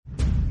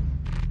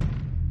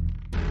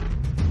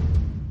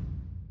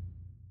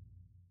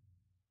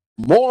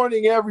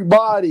Morning,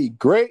 everybody.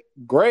 Great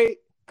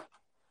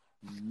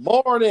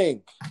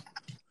morning.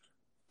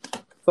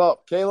 What's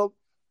up, Caleb?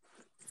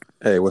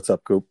 Hey, what's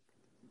up, Coop?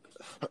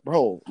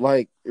 Bro,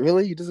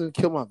 really? You just gonna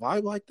kill my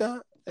vibe like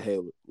that? Hey,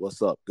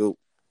 what's up, Goop?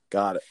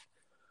 Got it.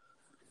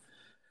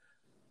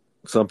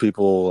 Some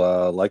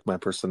people like my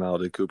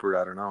personality, Cooper.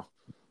 I don't know.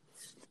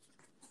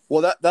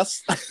 Well,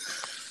 that's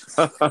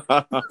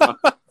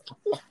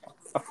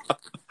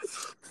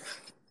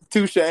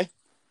touche.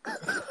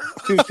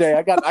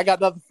 I got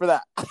nothing for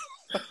that.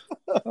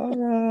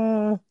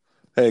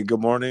 Hey, good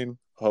morning.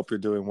 Hope you're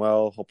doing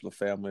well. Hope the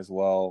family's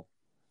well.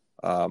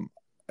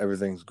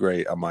 Everything's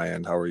great on my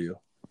end. How are you?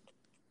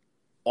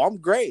 Oh, I'm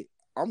great,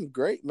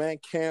 man.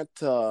 Can't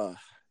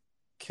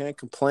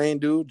complain,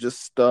 dude.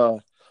 Just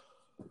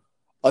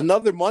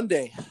another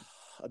Monday.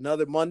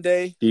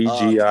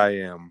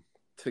 TGIM.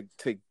 To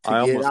I get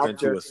almost out sent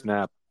there. you a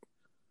snap.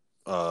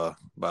 By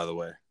the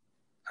way,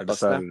 I A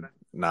decided, snap?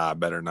 nah,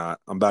 better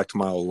not. I'm back to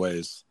my old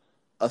ways.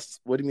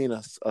 What do you mean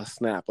a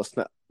snap? A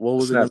snap? What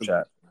was it?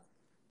 Snapchat.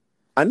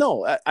 I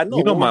know. You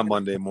know What my was it?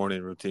 Monday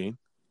morning routine.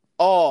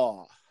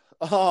 Oh,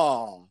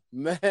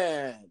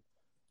 man.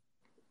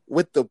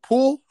 With the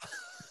pool?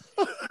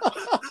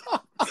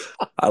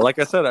 Like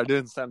I said, I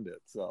didn't send it,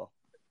 so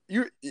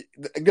You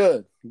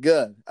good.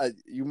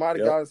 You might have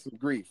Yep. gotten some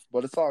grief,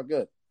 but it's all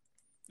good.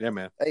 Yeah,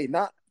 man.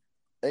 Not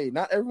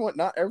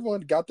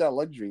everyone got that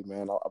luxury,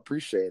 man. I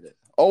appreciate it.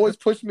 Always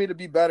push me to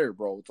be better,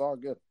 bro. It's all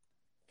good.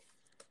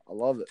 I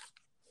love it.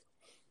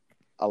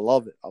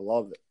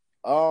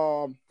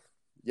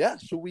 Yeah,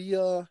 should we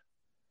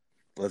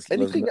Let's get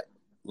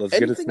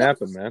get it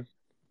snapping, else? man.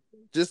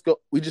 Just go.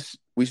 We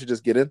should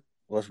just get in.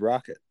 Let's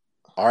rock it.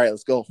 All right,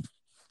 let's go.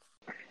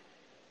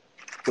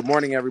 Good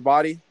morning,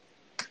 everybody.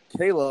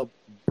 Caleb,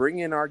 bring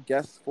in our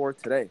guests for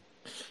today.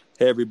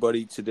 Hey,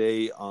 everybody.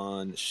 Today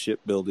on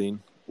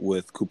Shipbuilding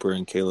with Cooper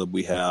and Caleb,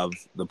 we have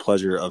the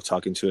pleasure of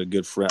talking to a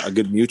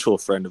good mutual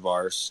friend of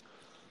ours,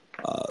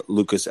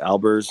 Lucas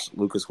Albers.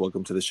 Lucas,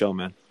 welcome to the show,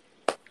 man.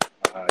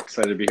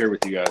 Excited to be here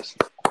with you guys.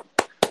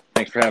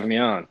 Thanks for having me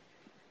on.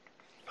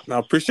 Now,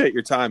 appreciate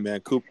your time,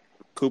 man. Coop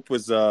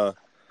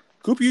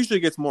usually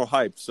gets more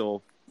hype,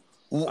 so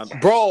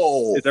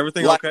bro, is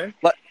everything okay?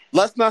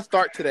 Let's not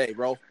start today,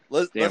 bro.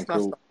 Let's not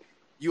cool. start.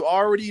 You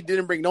already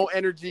didn't bring no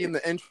energy in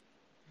the intro.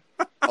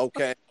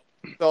 Okay,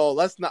 so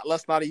let's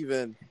not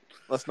even.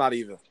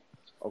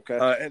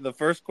 Okay. And the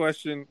first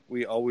question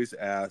we always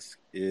ask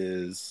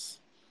is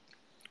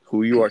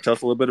who you are. Tell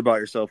us a little bit about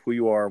yourself, who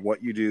you are,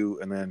 what you do,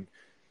 and then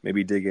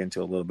maybe dig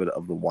into a little bit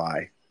of the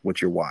why.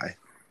 What's your why?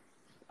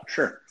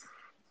 Sure.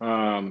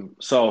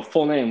 So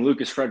full name,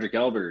 Lucas Frederick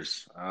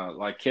Albers.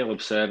 Like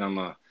Caleb said, I'm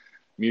a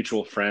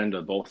mutual friend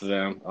of both of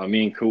them.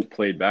 Me and Coop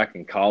played back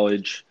in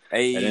college at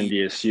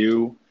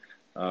NDSU.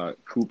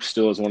 Coop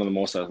still is one of the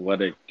most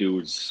athletic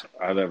dudes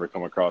I've ever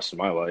come across in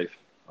my life.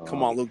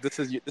 Come on, Luke. This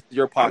is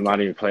your podcast. I'm not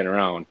even playing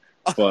around.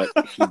 But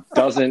he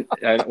doesn't.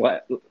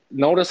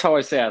 Notice how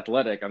I say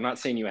athletic. I'm not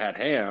saying you had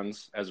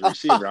hands as a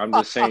receiver. I'm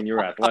just saying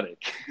you're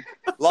athletic.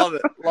 Love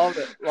it.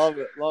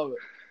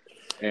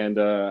 And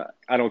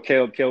I know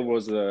Caleb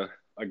was a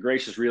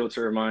gracious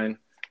realtor of mine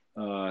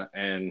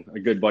and a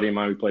good buddy of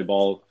mine. We played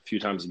ball a few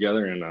times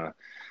together. And I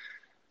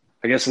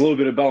guess a little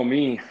bit about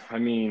me. I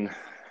mean,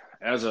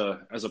 as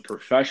a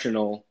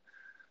professional,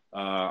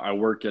 I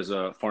work as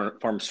a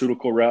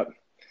pharmaceutical rep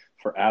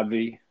for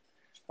AbbVie.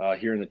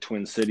 Here in the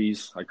Twin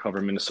Cities. I cover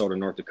Minnesota,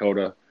 North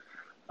Dakota.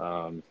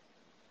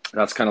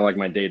 That's kind of like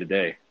my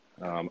day-to-day.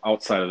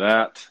 Outside of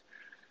that,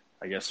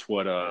 I guess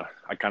what I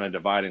kind of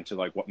divide into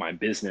like what my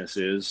business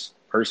is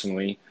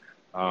personally.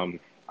 I'm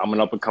an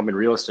up-and-coming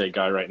real estate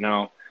guy right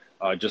now.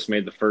 Just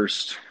made the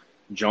first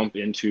jump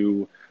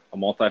into a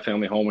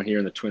multifamily home here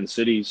in the Twin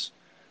Cities.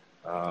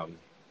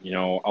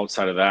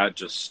 Outside of that,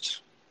 just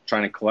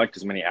trying to collect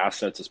as many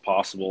assets as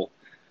possible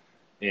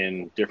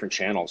in different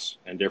channels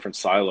and different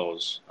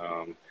silos.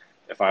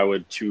 If I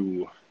would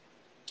to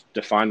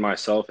define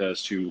myself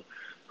as to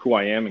who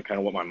I am and kind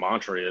of what my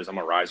mantra is, I'm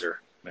a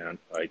riser, man.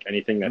 Like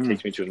anything that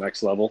takes me to the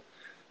next level,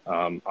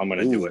 I'm going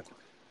to do it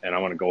and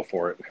I'm going to go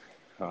for it.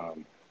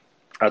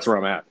 That's where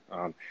I'm at.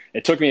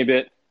 It took me a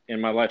bit in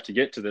my life to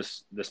get to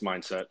this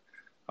mindset.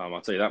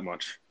 I'll tell you that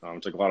much.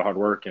 It took a lot of hard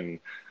work and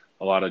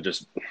a lot of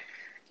just,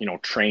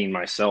 train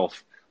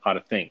myself how to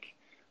think.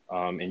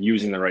 And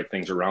using the right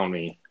things around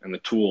me and the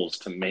tools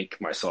to make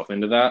myself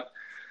into that.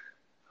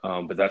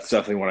 But that's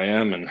definitely what I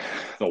am. And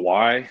the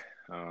why,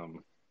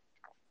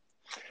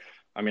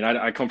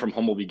 I come from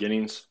humble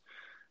beginnings.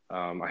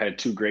 I had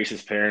two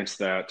gracious parents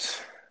that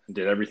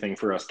did everything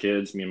for us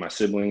kids, me and my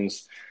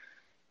siblings.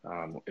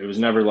 It was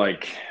never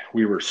like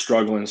we were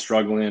struggling,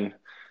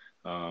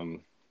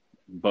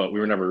 but we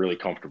were never really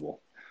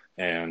comfortable.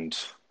 And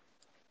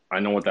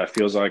I know what that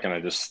feels like, and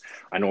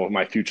I know what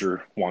my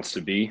future wants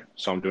to be.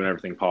 So I'm doing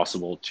everything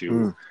possible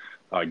to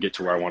get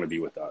to where I want to be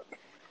with that.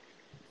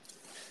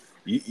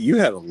 You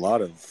had a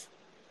lot of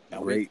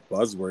great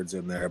buzzwords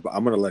in there, but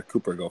I'm going to let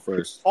Cooper go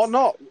first. Oh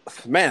no,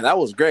 man, that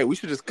was great. We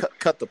should just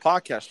cut the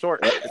podcast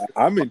short.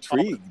 I'm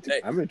intrigued.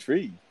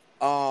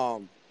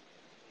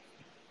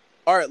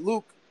 All right,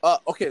 Luke.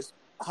 Okay, so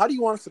how do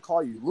you want us to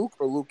call you, Luke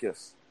or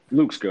Lucas?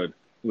 Luke's good.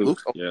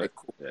 Luke. Okay, Yeah.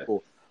 cool, Yeah.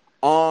 cool.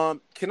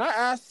 Can I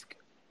ask?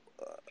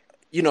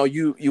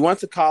 You went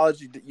to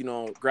college,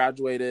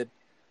 graduated.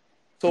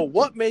 So,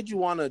 what made you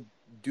want to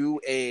do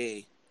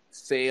a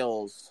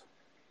sales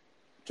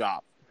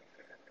job?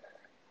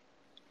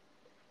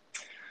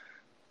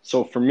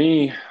 So for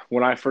me,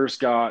 when I first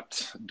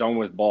got done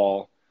with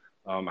ball,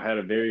 I had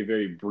a very,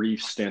 very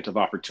brief stint of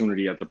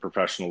opportunity at the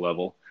professional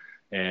level.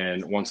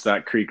 And once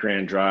that creek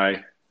ran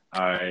dry,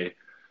 I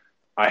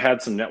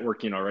had some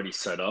networking already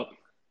set up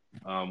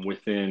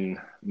within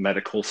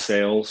medical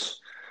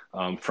sales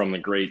from the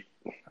great,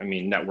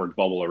 network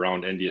bubble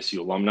around NDSU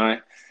alumni.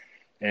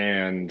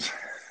 And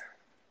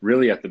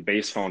really at the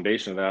base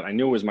foundation of that, I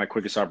knew it was my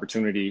quickest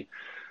opportunity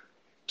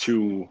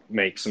to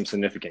make some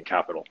significant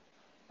capital.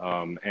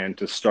 And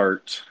to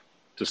start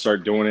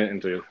doing it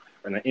into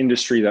an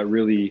industry that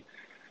really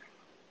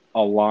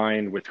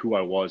aligned with who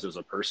I was as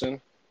a person,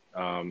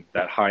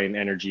 that high in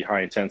energy,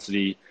 high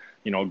intensity,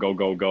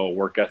 go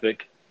work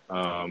ethic.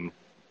 And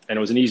it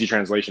was an easy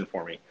translation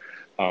for me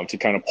to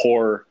kind of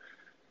pour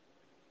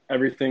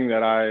everything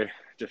that I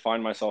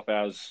defined myself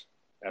as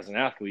an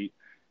athlete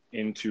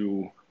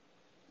into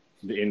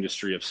the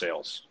industry of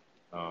sales.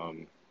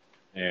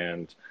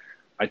 And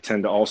I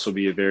tend to also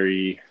be a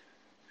very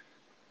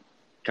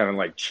kind of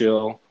like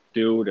chill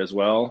dude as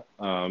well.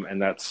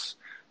 And that's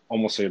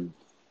almost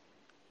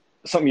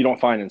something you don't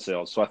find in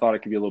sales. So I thought it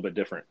could be a little bit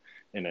different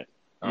in it.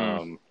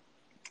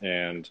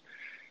 And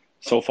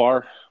so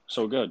far,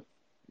 so good.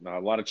 A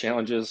lot of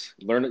challenges.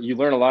 You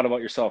learn a lot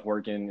about yourself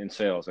working in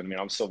sales. I mean,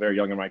 I'm still very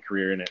young in my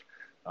career in it,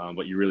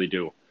 but you really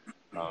do.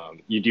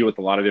 You deal with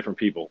a lot of different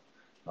people,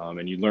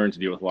 and you learn to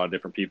deal with a lot of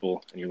different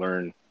people, and you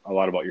learn a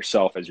lot about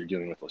yourself as you're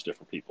dealing with those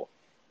different people.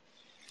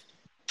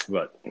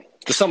 But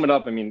to sum it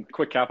up,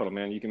 quick capital,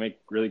 man. You can make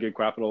really good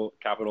capital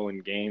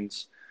and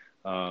gains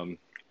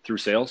through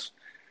sales.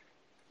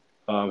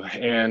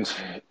 And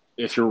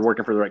if you're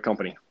working for the right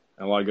company,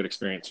 and a lot of good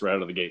experience right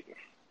out of the gate,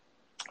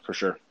 for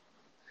sure.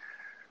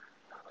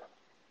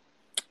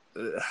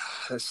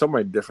 There's so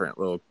many different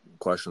little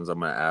questions I'm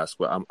going to ask,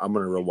 but I'm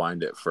going to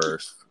rewind it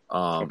first.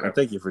 Okay. And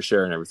thank you for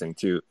sharing everything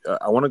too.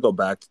 I want to go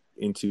back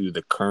into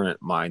the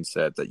current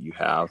mindset that you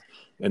have.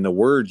 And the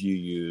word you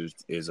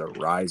used is a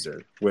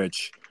riser,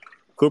 which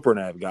Cooper and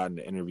I have gotten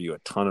to interview a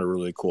ton of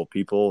really cool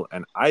people.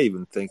 And I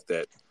even think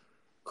that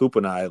Cooper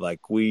and I,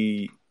 like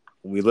we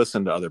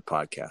listen to other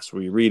podcasts,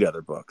 we read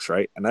other books,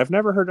 right? And I've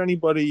never heard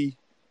anybody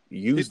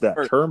use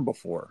that term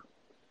before.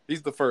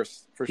 He's the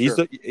first, for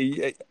sure.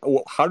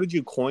 How did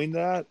you coin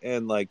that?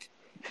 And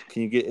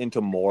can you get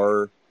into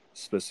more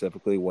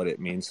specifically what it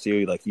means to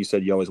you? Like you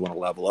said, you always want to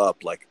level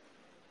up. Like,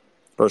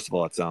 first of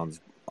all, it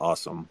sounds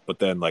awesome. But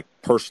then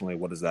personally,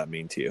 what does that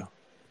mean to you?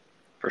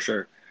 For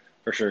sure.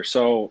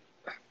 So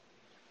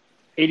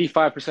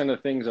 85% of the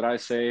things that I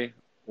say,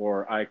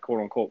 or I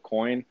quote unquote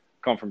coin,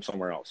 come from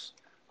somewhere else.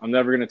 I'm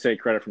never going to take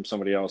credit from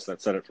somebody else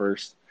that said it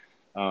first.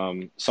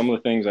 Some of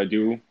the things I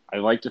do, I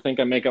like to think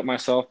I make up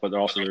myself, but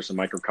there's a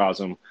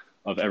microcosm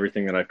of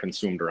everything that I've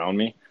consumed around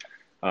me.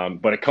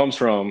 But it comes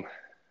from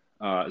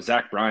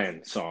Zach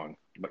Bryan's song,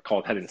 but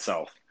called Heading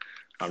South.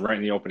 Right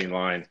in the opening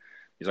line,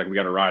 he's like, "We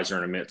got a riser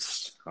in our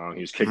midst.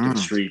 He was kicked in the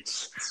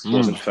streets,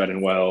 wasn't fed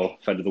and well,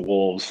 fed to the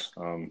wolves,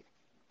 and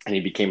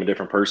he became a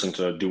different person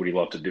to do what he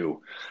loved to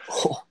do."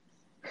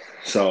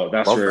 So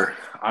that's where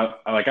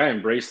I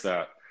embrace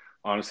that.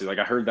 Honestly,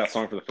 I heard that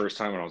song for the first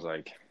time and I was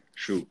like,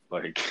 shoot,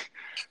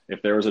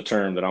 if there was a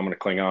term that I'm going to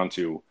cling on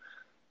to,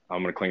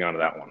 I'm going to cling on to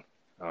that one.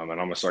 And I'm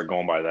going to start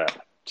going by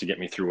that to get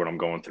me through what I'm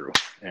going through.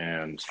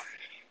 And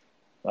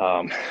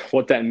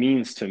what that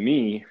means to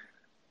me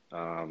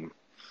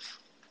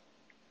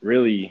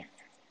really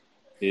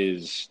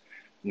is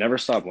never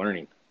stop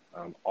learning.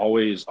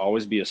 Always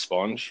be a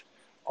sponge.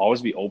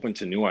 Always be open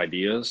to new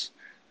ideas.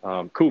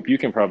 Coop, you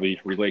can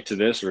probably relate to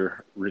this,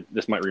 or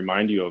this might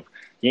remind you of,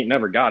 you ain't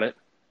never got it.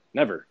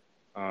 Never.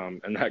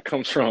 And that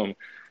comes from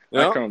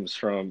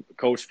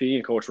Coach P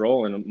and Coach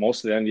Roll and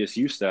most of the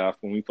NDSU staff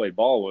when we played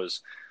ball.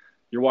 Was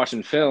you're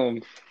watching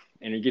film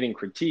and you're getting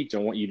critiqued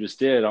on what you just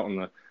did out in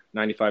the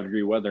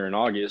 95-degree weather in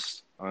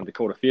August on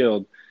Dakota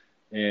Field,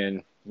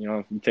 and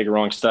you take a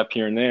wrong step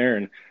here and there,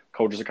 and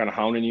coaches are kind of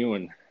hounding you,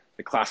 and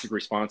the classic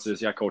response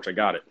is, "Yeah, coach, I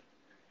got it."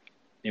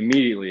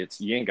 Immediately, it's,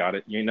 "You ain't got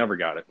it. You ain't never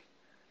got it."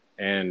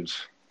 And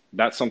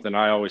that's something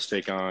I always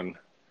take on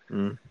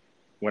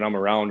when I'm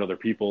around other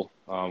people,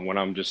 when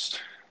I'm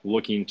just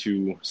looking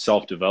to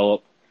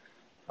self-develop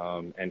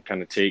and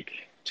kind of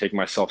take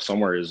myself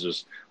somewhere, is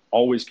just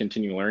always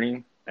continue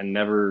learning and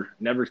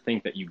never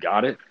think that you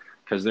got it,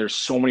 because there's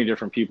so many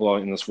different people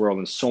out in this world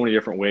and so many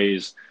different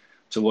ways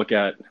to look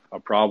at a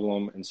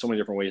problem and so many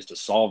different ways to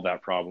solve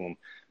that problem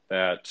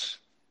that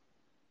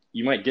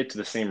you might get to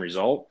the same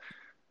result.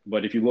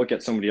 But if you look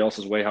at somebody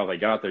else's way, how they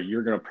got there,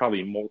 you're going to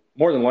probably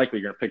more than likely,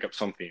 you're going to pick up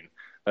something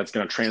that's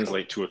going to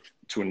translate to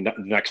a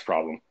next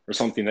problem or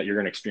something that you're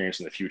going to experience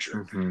in the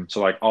future. Mm-hmm.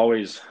 So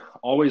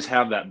always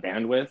have that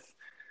bandwidth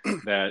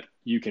that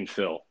you can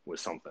fill with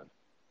something.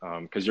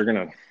 Cause you're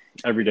going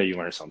every day you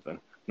learn something,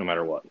 no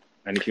matter what.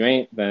 And if you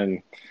ain't,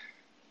 then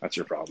that's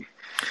your problem.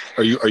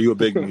 Are you a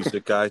big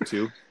music guy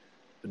too?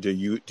 Do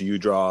you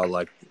draw,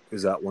 like,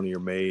 is that one of your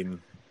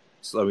main?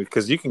 So, I mean,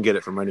 because you can get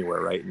it from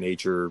anywhere, right?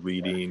 Nature,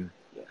 reading,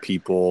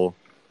 people.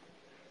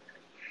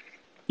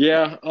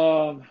 Yeah,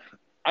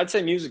 I'd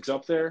say music's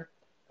up there.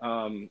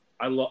 I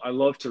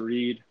love to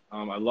read.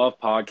 I love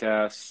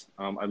podcasts.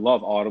 I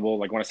love Audible.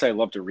 Like when I say I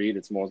love to read,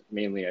 it's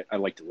mainly I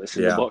like to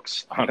listen to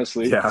books.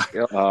 Honestly, Yeah,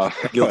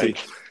 guilty,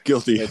 like,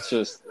 guilty.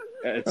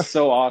 It's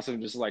so awesome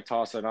just to like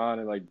toss it on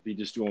and like be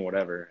just doing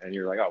whatever, and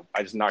you're like, oh,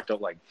 I just knocked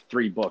out like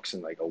 3 books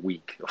in like a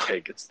week.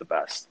 Like it's the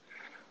best.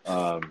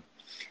 But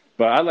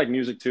I like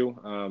music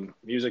too.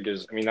 Music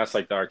is, I mean, that's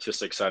like the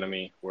artistic side of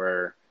me.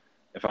 Where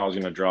if I was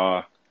gonna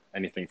draw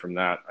anything from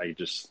that, I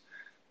just,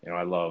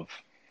 I love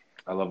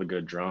a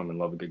good drum and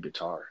love a good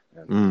guitar.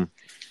 And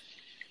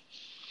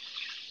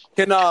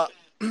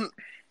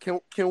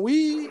Can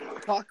we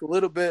talk a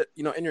little bit?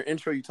 In your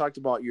intro, you talked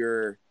about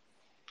your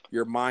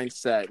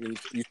mindset, and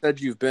you said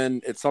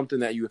it's something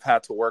that you've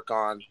had to work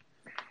on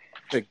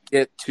to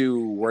get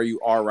to where you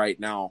are right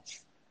now.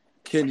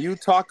 Can you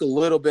talk a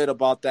little bit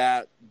about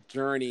that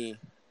journey?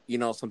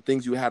 Some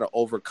things you had to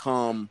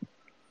overcome,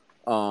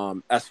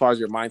 as far as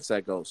your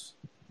mindset goes.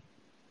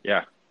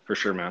 Yeah, for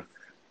sure, man.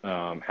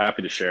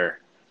 Happy to share.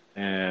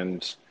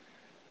 And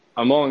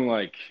among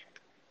like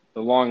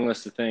the long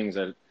list of things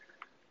that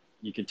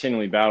you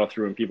continually battle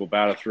through and people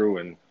battle through,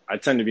 and I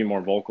tend to be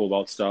more vocal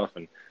about stuff,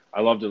 and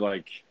I love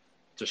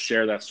to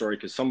share that story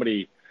because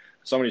somebody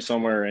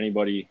somewhere,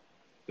 anybody,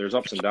 there's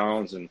ups and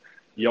downs, and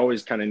you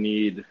always kind of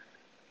need.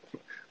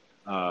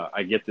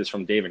 I get this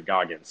from David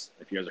Goggins,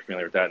 if you guys are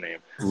familiar with that name.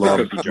 Love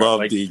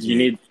DG. You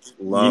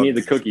need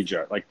the cookie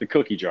jar, like the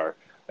cookie jar.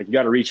 Like you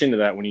got to reach into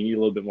that when you need a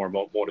little bit more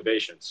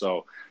motivation.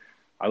 So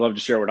I love to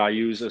share what I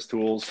use as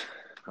tools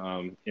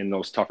in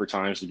those tougher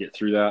times to get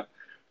through that.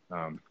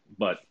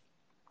 But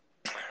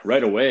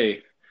right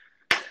away,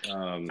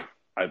 I'm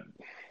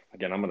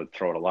going to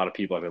throw out a lot of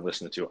people I've been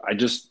listening to.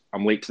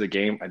 I'm late to the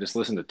game. I just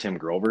listened to Tim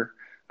Grover.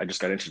 I just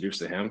got introduced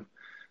to him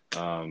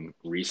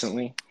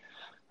recently.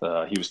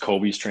 He was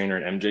Kobe's trainer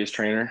and MJ's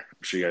trainer.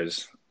 I'm sure you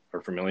guys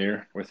are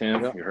familiar with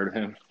him. Yep. You heard of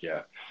him?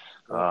 Yeah.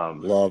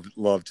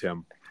 Loved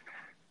him.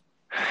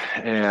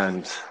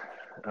 And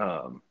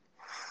I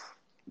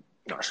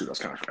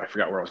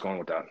forgot where I was going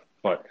with that.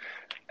 But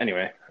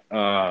anyway,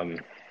 so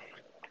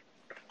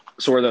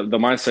where the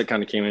mindset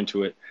kind of came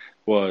into it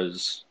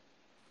was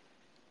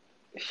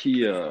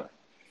he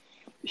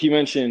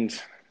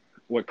mentioned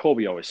what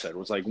Kobe always said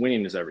was like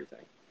winning is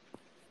everything.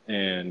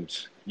 And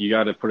you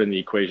got to put in the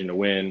equation to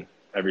win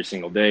every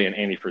single day. And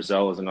Andy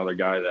Frizzell is another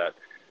guy that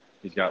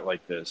he's got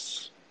like the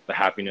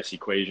happiness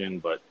equation.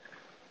 But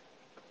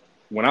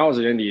when I was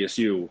at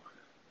NDSU,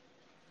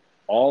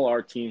 all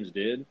our teams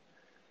did,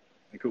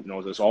 and Coop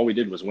knows this, all we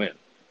did was win.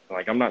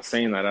 Like, I'm not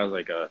saying that as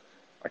like a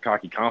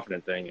cocky,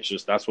 confident thing. It's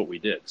just that's what we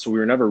did. So we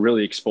were never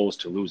really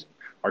exposed to losing.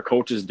 Our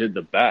coaches did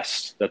the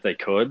best that they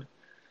could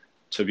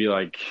to be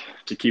like,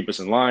 to keep us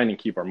in line and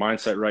keep our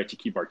mindset right, to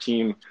keep our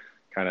team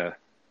kind of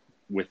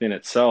within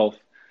itself,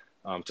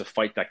 to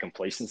fight that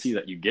complacency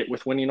that you get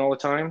with winning all the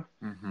time.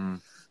 Mm-hmm.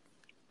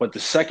 But the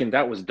second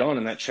that was done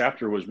and that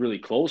chapter was really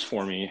closed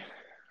for me,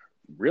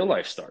 real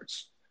life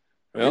starts.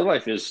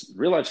 Yep.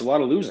 Real life's a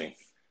lot of losing.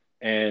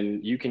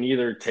 And you can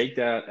either take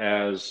that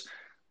as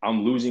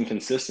I'm losing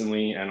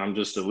consistently and I'm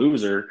just a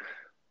loser,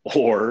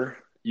 or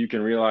you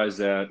can realize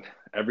that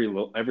every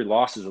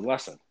loss is a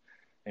lesson,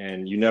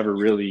 and you never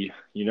really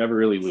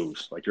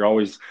lose. Like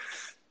you're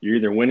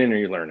either winning or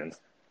you're learning.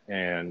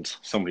 And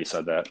somebody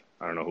said that.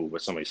 I don't know who,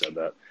 but somebody said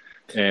that.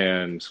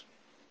 And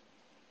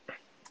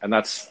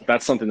that's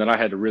something that I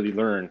had to really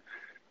learn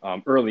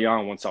early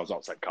on once I was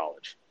outside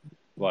college.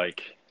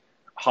 Like,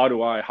 how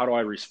do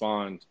I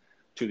respond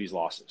to these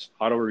losses?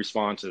 How do I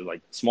respond to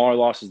like smaller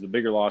losses, the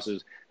bigger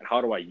losses, and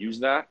how do I use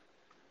that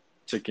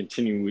to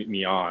continue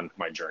me on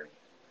my journey?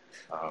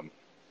 And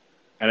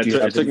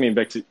it took me a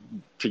bit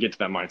to get to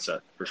that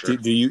mindset, for sure.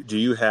 Do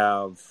you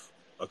have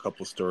a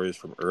couple stories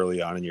from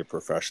early on in your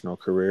professional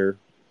career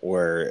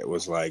where it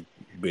was like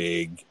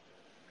big,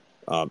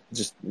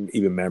 just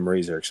even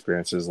memories or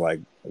experiences,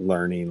 like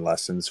learning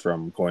lessons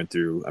from going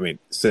through,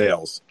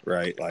 sales,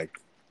 right? Like,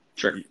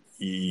 sure.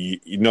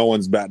 No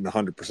one's batting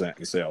 100%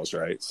 in sales,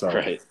 right? So,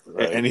 right.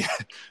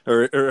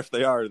 or if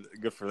they are,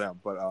 good for them.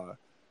 But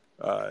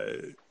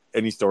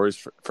any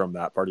stories from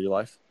that part of your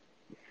life?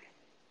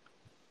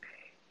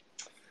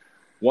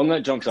 One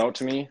that jumps out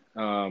to me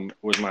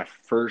was my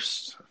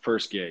first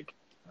gig,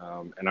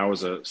 and I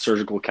was a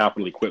surgical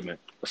capital equipment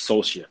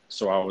associate.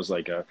 So I was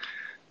like an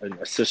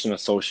assistant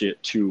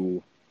associate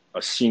to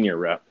a senior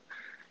rep,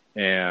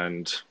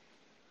 and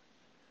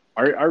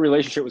our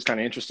relationship was kind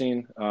of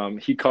interesting.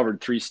 He covered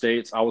 3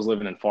 states. I was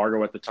living in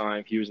Fargo at the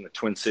time. He was in the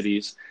Twin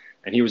Cities,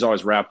 and he was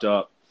always wrapped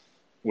up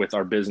with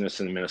our business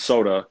in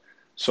Minnesota.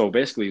 So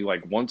basically,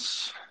 like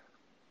once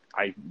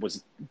I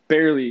was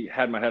barely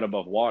had my head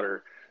above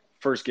water,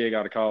 first gig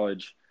out of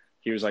college,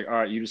 he was like, all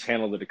right, you just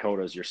handle the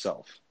Dakotas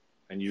yourself,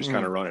 and you just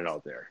kind of run it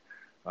out there.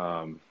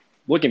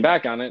 looking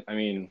back on it, I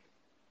mean,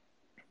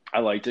 I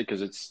liked it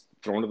because it's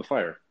thrown to the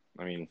fire.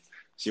 I mean,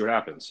 see what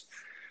happens.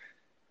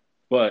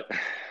 But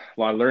a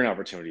lot of learning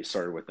opportunities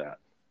started with that.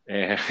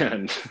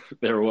 And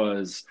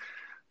there's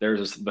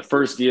the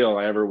first deal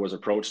I ever was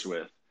approached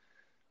with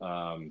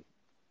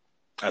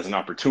as an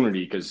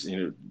opportunity, because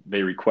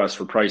they request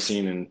for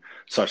pricing and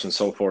such and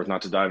so forth,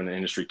 not to dive into the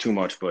industry too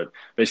much, but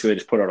basically they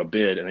just put out a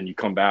bid, and then you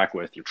come back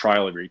with your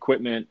trial of your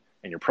equipment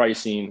and your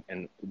pricing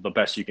and the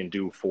best you can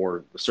do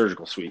for the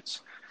surgical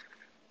suites.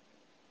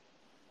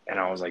 And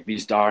I was like,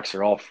 these docs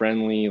are all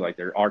friendly, like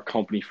they're our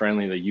company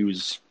friendly. They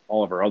use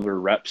all of our other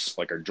reps,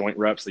 like our joint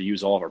reps, they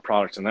use all of our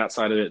products on that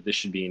side of it. This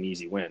should be an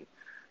easy win.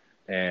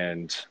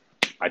 And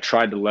I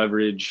tried to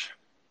leverage,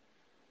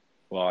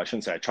 well, I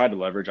shouldn't say I tried to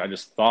leverage. I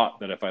just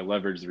thought that if I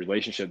leveraged the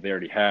relationship they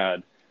already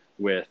had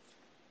with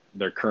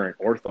their current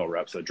ortho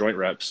reps, the joint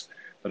reps,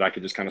 that I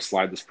could just kind of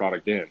slide this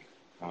product in.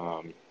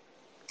 And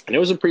it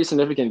was a pretty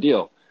significant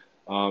deal.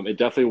 It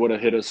definitely would have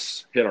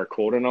hit our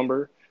quota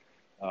number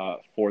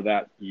for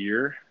that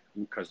year,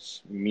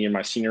 because me and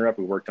my senior rep,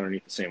 we worked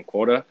underneath the same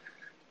quota.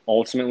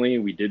 Ultimately,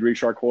 we did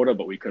reach our quota,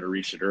 but we could have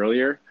reached it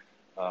earlier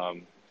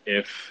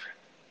if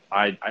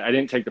I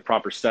didn't take the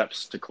proper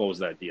steps to close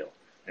that deal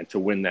and to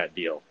win that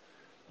deal.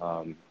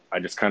 I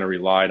just kind of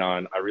relied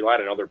on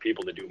other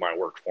people to do my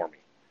work for me.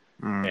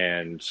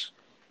 And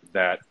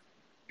that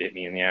bit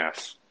me in the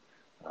ass,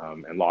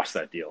 and lost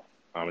that deal.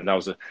 And that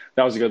was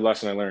a good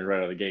lesson I learned right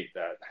out of the gate,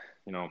 that,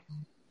 you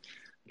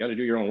got to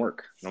do your own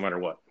work no matter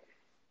what.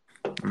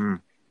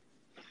 And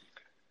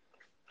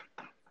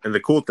the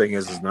cool thing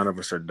is none of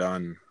us are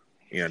done.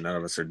 None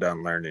of us are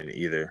done learning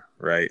either,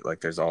 right?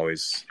 Like there's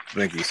always, I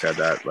think you said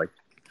that, like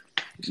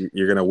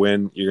you're gonna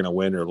win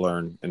or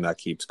learn, and that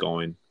keeps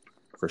going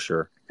for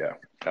sure. Yeah,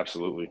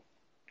 absolutely.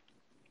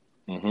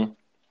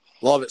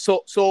 Love it.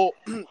 So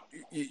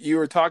you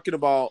were talking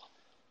about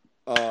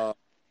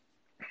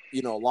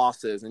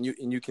losses, and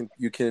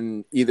you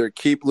can either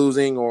keep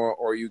losing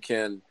or you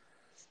can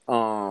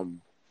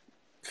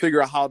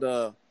figure out how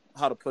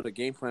to put a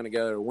game plan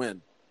together to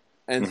win.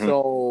 And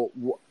so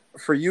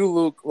for you,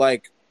 Luke,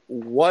 like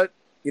what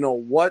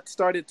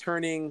started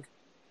turning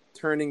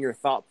your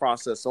thought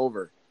process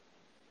over?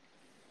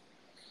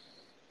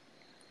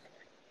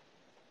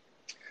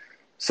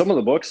 Some of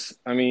the books,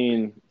 I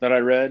mean, that I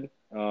read,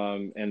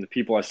 and the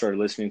people I started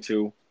listening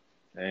to,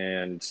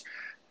 and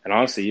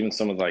honestly, even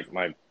some of like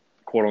my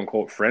quote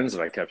unquote friends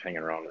that I kept hanging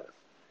around with.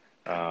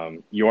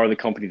 You are the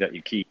company that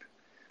you keep.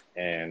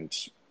 And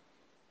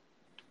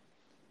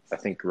I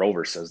think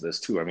Grover says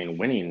this too. I mean,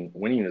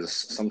 winning is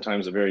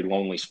sometimes a very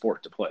lonely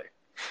sport to play.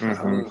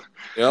 But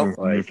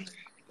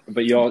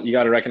you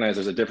got to recognize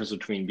there's a difference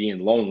between being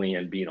lonely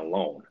and being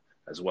alone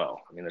as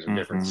well. I mean, there's a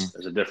difference.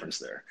 There's a difference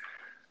there.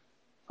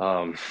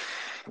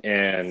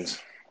 And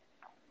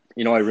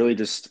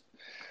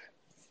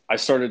I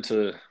started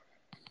to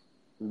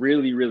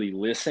really, really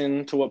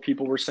listen to what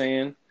people were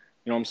saying.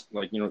 I'm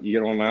like, you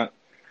get on that,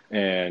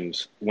 and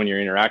when you're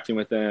interacting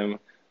with them,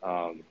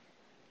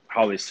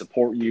 how they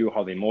support you,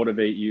 how they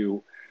motivate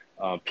you,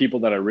 people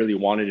that I really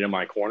wanted in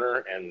my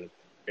corner, and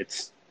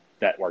it's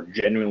that are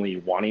genuinely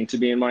wanting to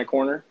be in my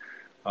corner,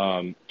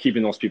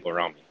 keeping those people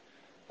around me,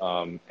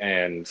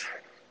 and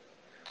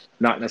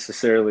not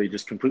necessarily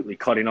just completely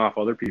cutting off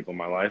other people in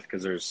my life,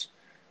 because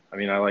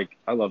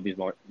I love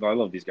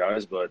these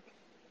guys, but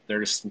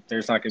there's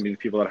not going to be the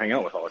people that I hang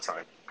out with all the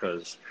time,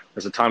 because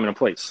there's a time and a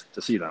place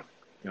to see them.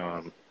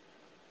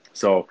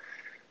 So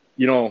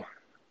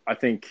I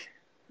think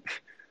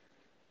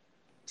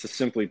to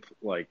simply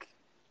like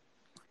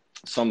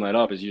sum that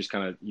up is you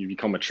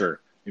become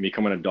mature, you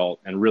become an adult,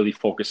 and really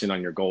focusing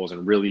on your goals,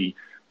 and really,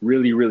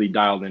 really, really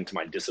dialed into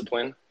my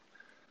discipline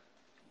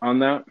on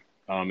that,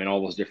 in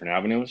all those different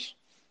avenues.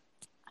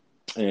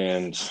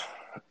 And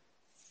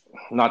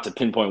not to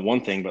pinpoint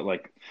one thing, but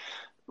like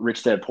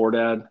Rich Dad Poor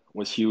Dad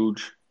was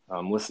huge.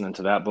 Listening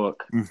to that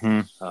book,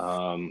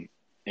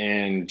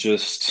 and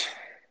just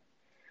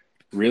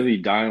really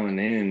dialing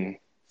in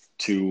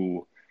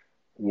to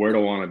where do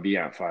I want to be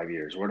at 5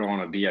 years? Where do I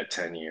want to be at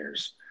 10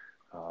 years?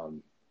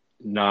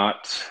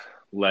 Not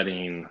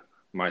letting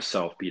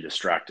myself be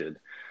distracted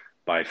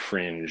by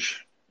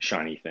fringe,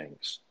 shiny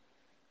things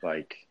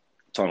like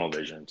tunnel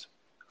visions,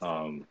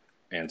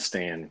 and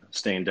staying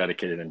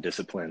dedicated and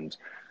disciplined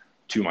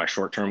to my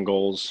short-term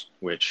goals,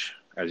 which,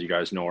 as you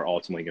guys know, are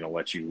ultimately going to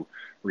let you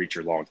reach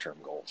your long-term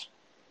goals.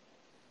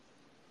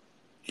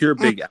 You're a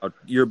big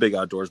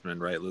outdoorsman,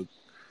 right, Luke?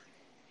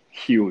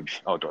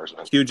 Huge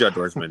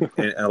outdoorsman.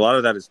 And a lot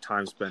of that is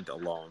time spent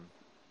alone.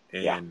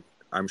 And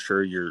I'm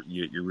sure you're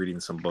reading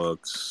some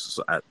books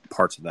at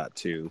parts of that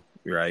too,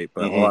 right?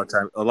 But a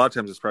lot of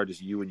times it's probably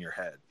just you in your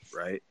head,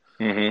 right?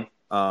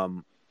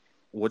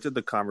 What did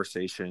the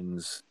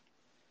conversations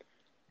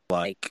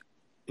like,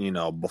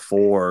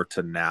 before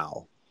to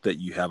now, that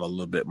you have a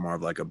little bit more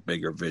of like a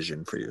bigger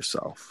vision for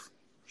yourself?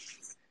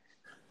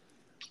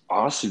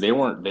 Honestly, they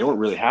weren't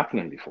really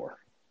happening before.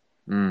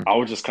 I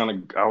was just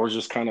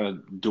kind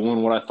of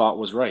doing what I thought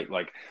was right.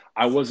 Like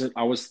I was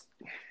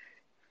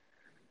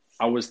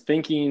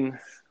thinking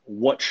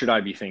what should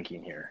I be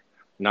thinking here?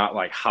 Not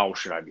like, how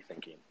should I be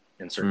thinking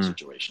in certain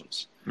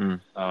situations?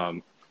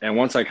 And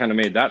once I kind of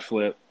made that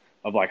flip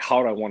of like,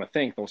 how do I want to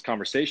think, those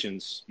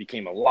conversations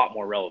became a lot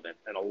more relevant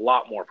and a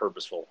lot more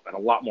purposeful and a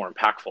lot more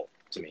impactful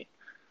to me.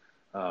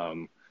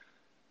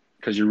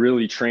 Because you're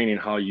really training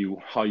how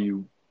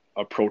you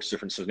approach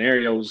different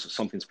scenarios,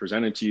 something's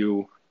presented to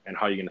you, and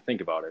how you're going to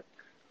think about it.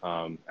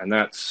 And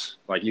that's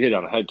like, you hit it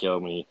on the head,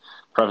 Caleb, when you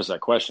preface that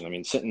question. I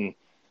mean, sitting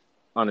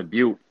on a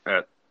butte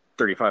at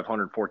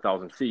 3,500,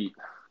 4,000 feet,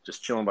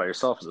 just chilling by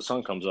yourself as the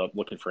sun comes up,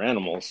 looking for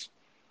animals,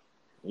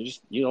 you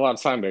need a lot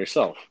of time by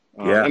yourself.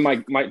 And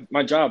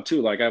my job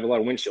too, like I have a lot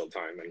of windshield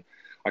time, and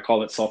I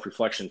call it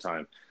self-reflection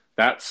time.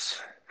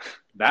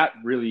 That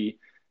really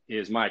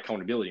is my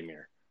accountability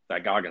mirror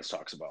that Goggins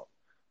talks about,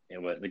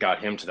 and what got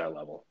him to that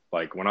level.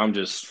 Like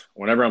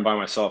whenever I'm by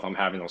myself, I'm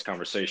having those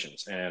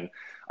conversations, and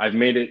I've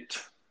made it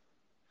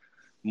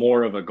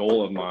more of a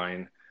goal of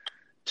mine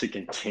to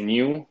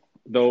continue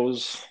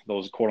those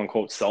quote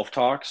unquote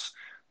self-talks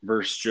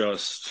versus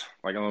just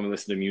like, I'm going to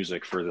listen to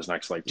music for this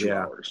next like 2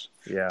 hours.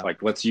 Yeah.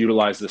 Like, let's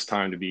utilize this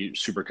time to be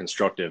super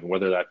constructive,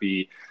 whether that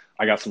be,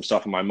 I got some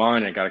stuff in my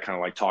mind, I got to kind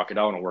of like talk it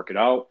out and work it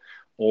out,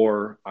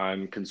 or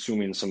I'm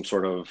consuming some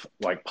sort of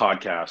like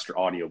podcast or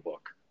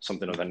audiobook,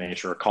 something of that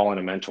nature, or calling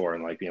a mentor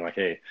and like being like,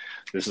 hey,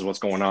 this is what's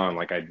going on.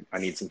 Like I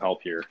need some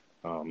help here.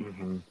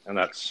 And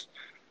that's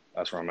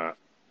where I'm at.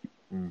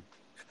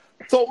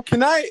 So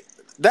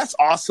that's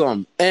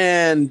awesome.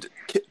 And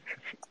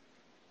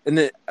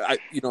then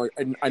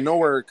I know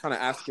we're kind of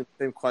asking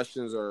the same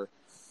questions or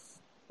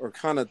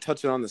kind of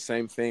touching on the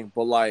same thing,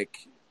 but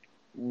like,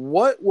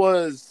 what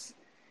was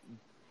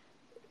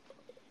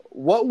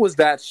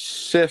that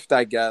shift,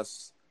 I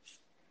guess,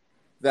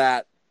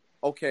 that,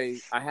 okay,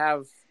 I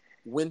have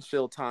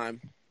windshield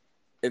time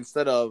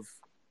instead of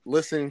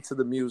listening to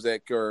the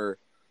music or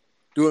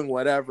doing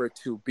whatever,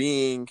 to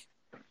being,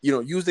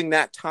 using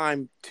that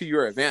time to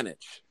your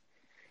advantage,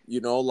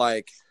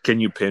 like. Can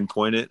you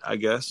pinpoint it, I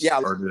guess? Yeah.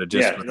 Or did it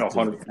just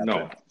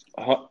no.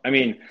 I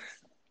mean,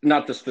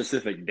 not the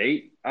specific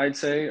date, I'd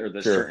say, or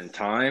the certain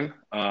time.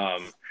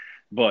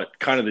 But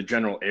kind of the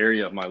general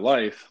area of my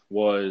life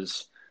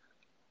was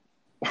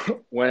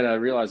when I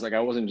realized like I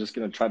wasn't just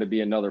going to try to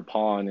be another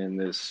pawn in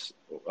this.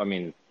 I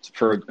mean,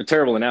 for a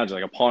terrible analogy,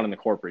 like a pawn in the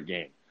corporate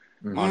game.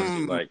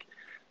 Honestly,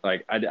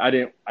 like I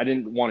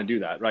didn't want to do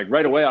that. Like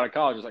right away out of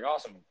college, I was like,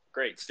 awesome,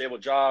 great, stable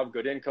job,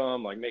 good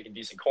income, like making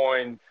decent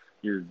coin.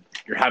 You're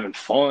having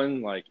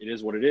fun. Like, it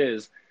is what it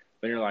is.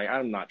 Then you're like,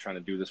 I'm not trying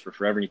to do this for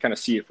forever. And you kind of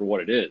see it for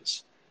what it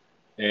is.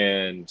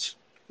 And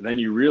then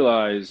you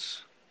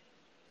realize,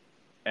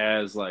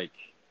 as like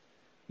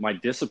my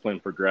discipline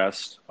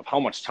progressed, of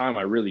how much time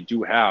I really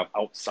do have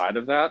outside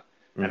of that,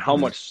 and how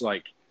much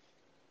like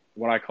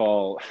what I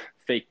call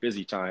fake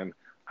busy time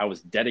I was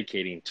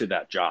dedicating to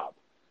that job,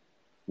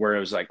 where it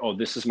was like, oh,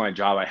 this is my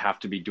job. I have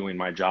to be doing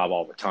my job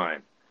all the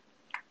time.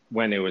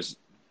 When it was,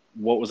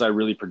 what was I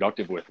really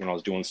productive with when I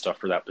was doing stuff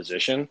for that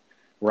position,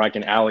 where I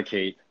can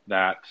allocate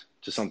that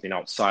to something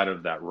outside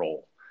of that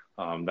role.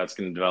 That's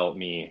going to develop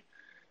me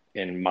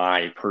in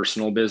my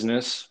personal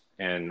business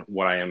and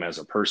what I am as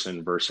a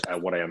person versus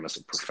what I am as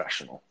a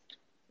professional.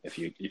 If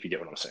you get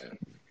what I'm saying.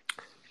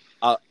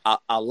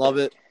 I love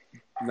it.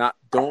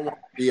 Don't want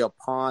to be a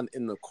pawn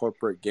in the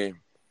corporate game.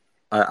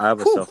 I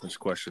have a selfish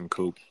question,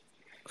 Coop.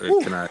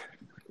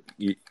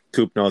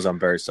 Coop knows I'm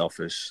very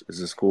selfish. Is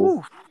this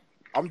cool?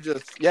 I'm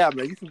just, man,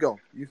 you can go.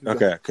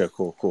 Okay,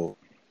 cool.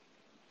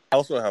 I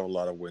also have a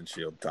lot of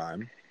windshield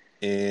time.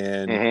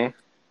 And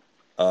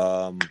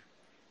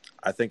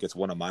I think it's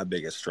one of my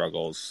biggest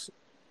struggles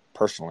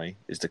personally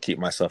is to keep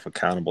myself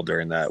accountable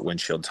during that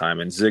windshield time.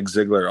 And Zig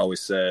Ziglar always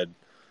said,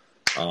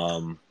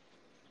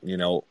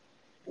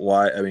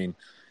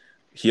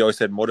 he always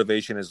said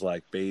motivation is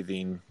like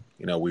bathing.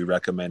 We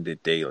recommend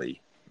it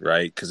daily,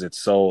 right? Because it's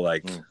so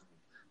like,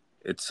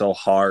 it's so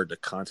hard to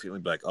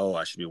constantly be like, oh,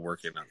 I should be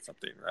working on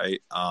something,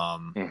 right?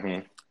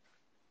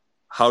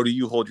 How do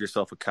you hold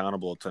yourself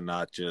accountable to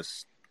not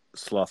just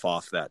slough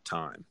off that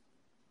time?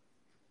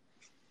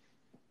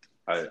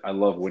 I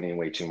love winning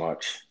way too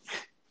much.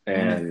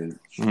 And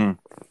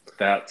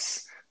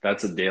that's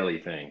a daily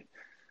thing.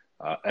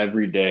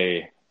 Every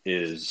day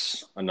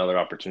is another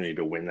opportunity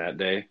to win that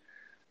day.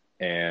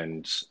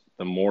 And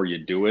the more you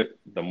do it,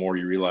 the more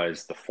you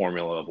realize the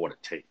formula of what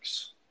it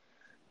takes.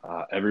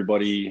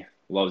 Everybody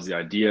loves the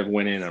idea of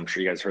winning. I'm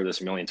sure you guys heard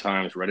this a million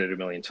times, read it a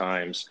million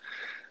times,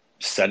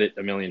 said it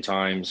a million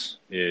times,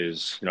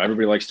 is,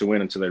 everybody likes to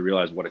win until they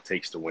realize what it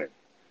takes to win.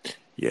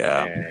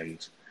 Yeah.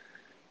 And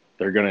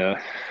they're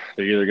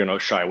either going to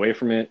shy away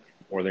from it,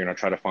 or they're going to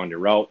try to find a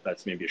route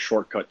that's maybe a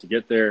shortcut to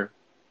get there.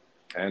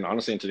 And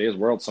honestly, in today's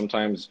world,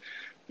 sometimes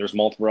there's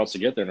multiple routes to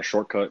get there, and a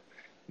shortcut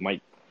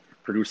might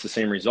produce the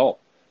same result.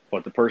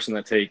 But the person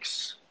that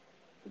takes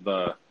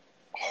the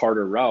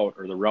harder route,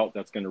 or the route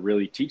that's going to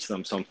really teach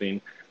them something,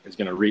 is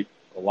going to reap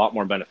a lot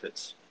more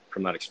benefits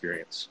from that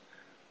experience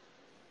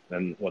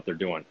than what they're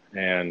doing.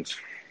 And,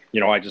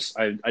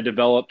 I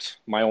developed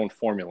my own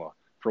formula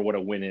for what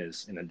a win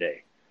is in a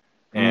day.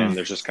 And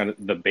there's just kind of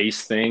the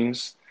base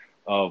things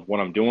of what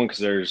I'm doing, because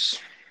there's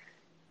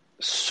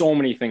so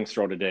many things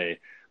throughout a day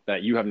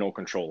that you have no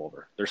control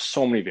over. There's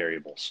so many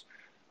variables.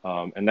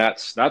 And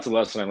that's a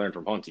lesson I learned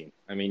from hunting.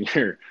 I mean,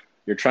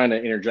 you're trying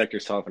to interject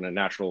yourself in a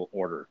natural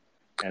order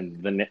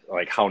and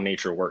like how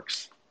nature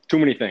works. Too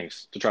many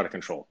things to try to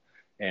control.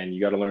 And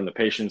you got to learn the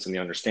patience and the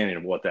understanding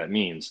of what that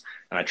means.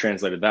 And I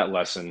translated that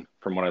lesson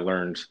from what I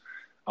learned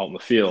out in the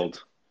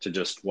field to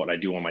just what I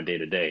do on my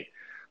day-to-day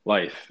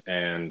life.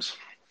 And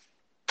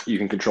you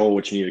can control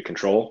what you need to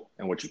control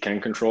and what you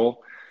can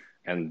control.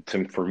 And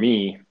for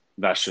me,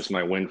 that's just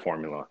my win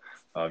formula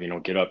of,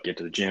 get up, get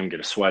to the gym,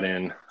 get a sweat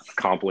in,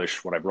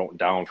 accomplish what I've wrote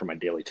down for my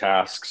daily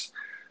tasks.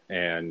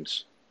 And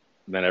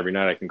then every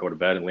night I can go to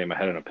bed and lay my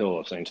head on a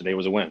pillow saying today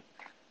was a win,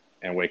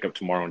 and wake up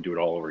tomorrow and do it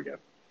all over again.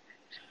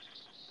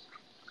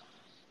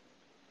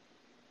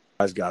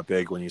 Eyes got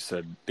big when you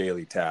said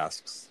daily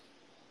tasks.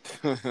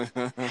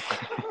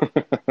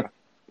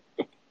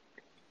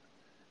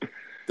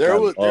 There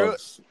was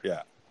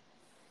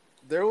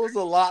a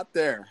lot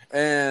there,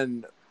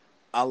 and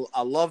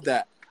I love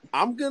that.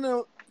 I'm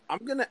gonna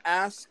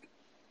ask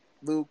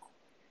Luke,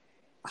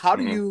 how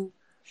do you?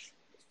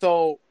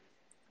 So,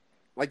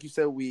 like you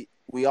said, we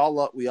all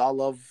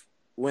love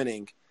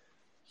winning.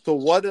 So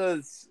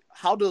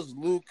how does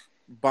Luke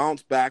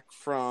bounce back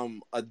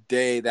from a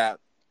day that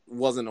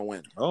wasn't a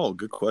win? Oh,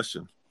 good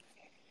question.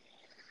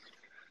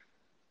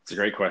 It's a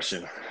great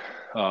question.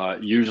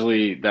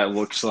 Usually that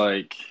looks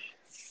like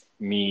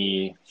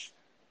me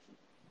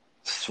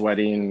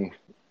sweating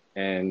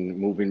and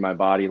moving my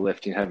body,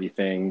 lifting heavy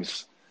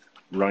things,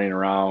 running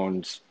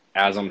around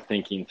as I'm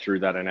thinking through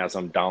that and as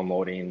I'm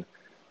downloading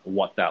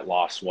what that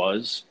loss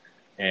was.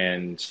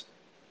 And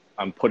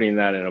I'm putting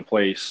that in a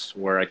place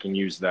where I can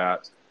use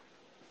that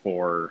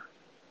for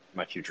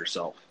my future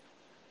self,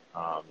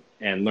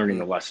 and learning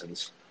the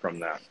lessons from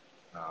that.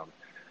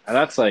 And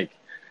that's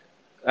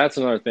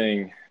another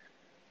thing,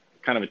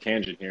 kind of a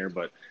tangent here,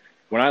 but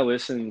when I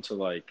listen to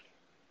like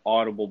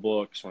Audible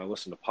books, when I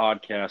listen to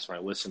podcasts, when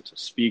I listen to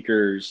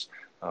speakers,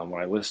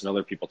 when I listen to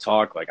other people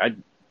talk, like I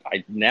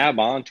nab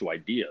onto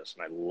ideas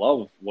and I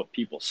love what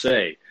people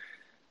say,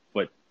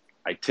 but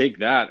I take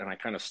that and I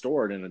kind of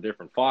store it in a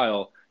different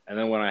file. And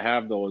then when I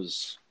have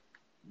those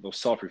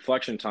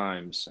self-reflection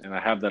times and I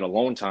have that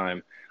alone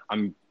time,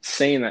 I'm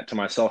saying that to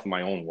myself in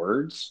my own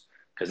words,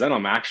 because then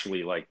I'm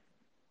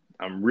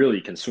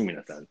really consuming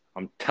it. Then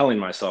I'm telling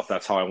myself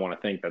that's how I want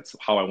to think. That's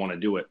how I want to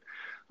do it.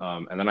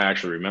 And then I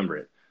actually remember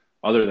it.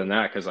 Other than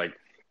that, because like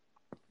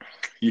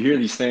you hear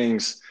these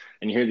things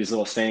and you hear these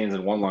little sayings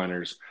and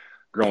one-liners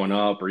growing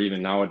up or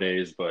even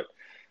nowadays, but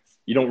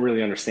you don't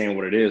really understand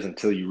what it is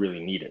until you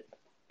really need it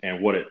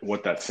and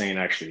what that saying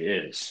actually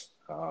is.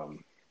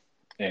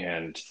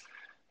 And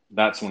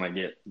that's when I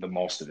get the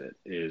most of it,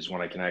 is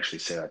when I can actually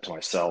say that to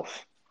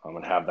myself,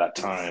 and have that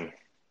time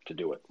to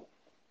do it.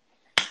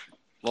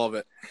 Love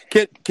it.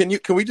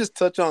 Can we just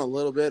touch on a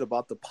little bit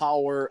about the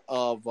power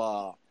of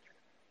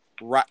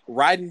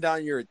writing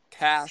down your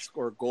task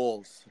or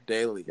goals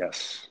daily?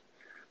 Yes.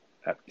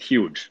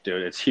 Huge,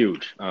 dude. It's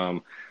huge.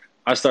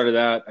 I started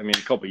that, a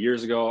couple of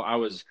years ago.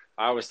 I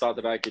always thought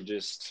that I could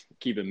just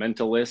keep a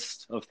mental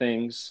list of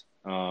things.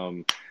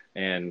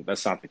 And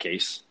that's not the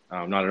case.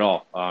 Not at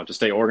all. To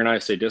stay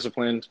organized, stay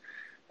disciplined,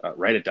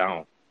 write it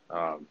down.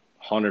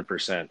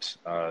 100%.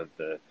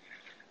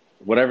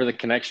 Whatever the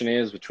connection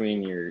is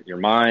between your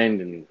mind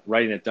and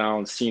writing it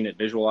down, seeing it,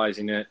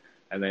 visualizing it,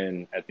 and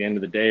then at the end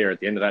of the day or at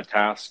the end of that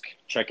task,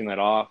 checking that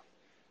off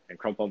and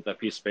crumple up that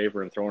piece of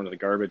paper and throw it into the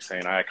garbage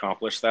saying, I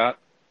accomplished that.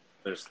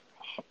 There's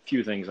a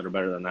few things that are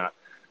better than that,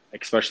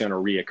 especially on a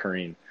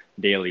reoccurring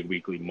daily,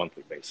 weekly,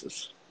 monthly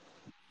basis.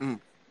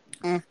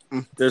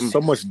 There's so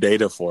much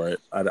data for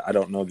it. I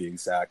don't know the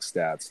exact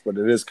stats, but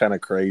it is kind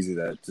of crazy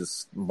that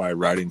just by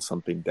writing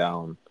something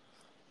down,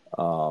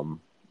 the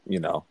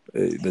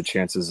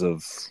chances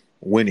of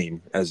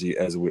winning,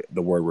 the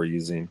word we're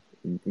using,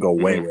 go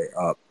way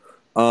up.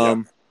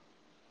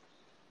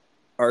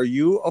 Are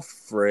you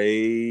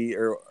afraid,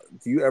 or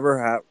do you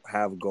ever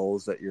have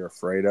goals that you're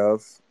afraid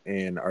of?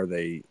 And are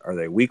they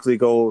weekly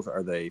goals?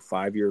 Are they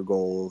 5-year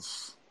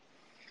goals?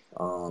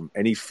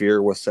 Any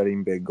fear with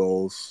setting big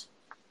goals?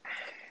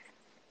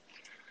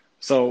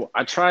 So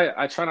I try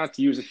not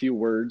to use a few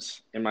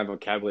words in my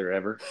vocabulary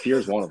ever. Fear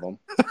is one of them.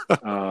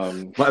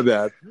 My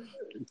bad.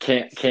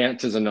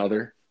 Can't is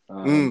another.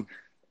 And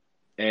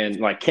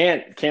like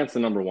can't's the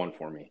number one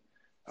for me.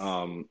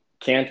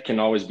 Can't can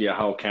always be a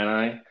how can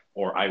I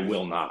or I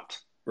will not.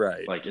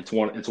 Right. Like it's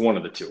one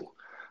of the two.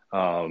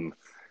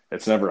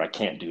 It's never I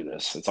can't do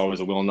this. It's always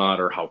a will not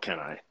or how can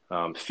I.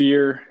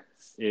 Fear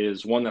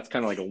is one that's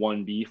kind of like a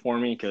 1B for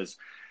me, because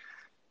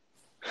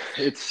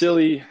it's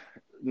silly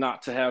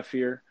not to have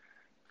fear.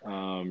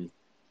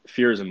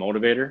 Fear is a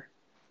motivator.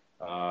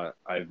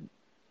 I've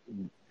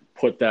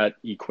put that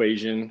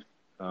equation,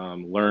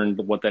 learned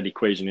what that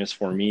equation is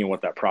for me and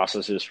what that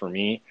process is for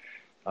me,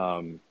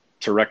 to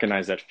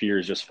recognize that fear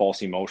is just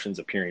false emotions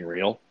appearing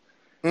real.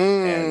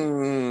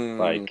 And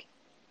like,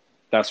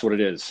 that's what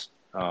it is.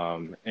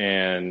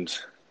 And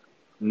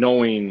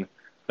knowing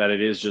that it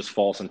is just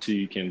false until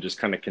you can just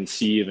kind of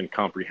conceive and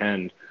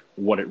comprehend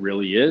what it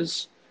really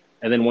is.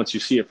 And then once you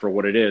see it for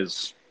what it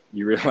is,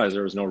 you realize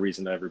there was no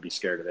reason to ever be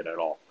scared of it at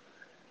all.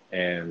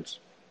 And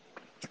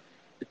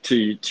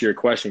to your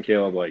question,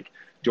 Caleb, like,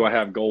 do I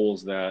have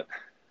goals that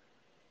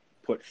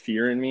put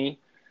fear in me?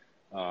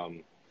 Not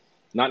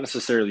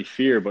necessarily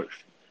fear, but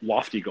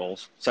lofty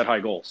goals, set high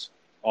goals,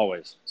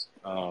 always.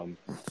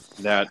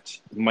 That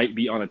might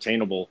be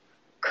unattainable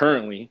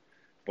currently,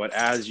 but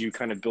as you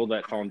kind of build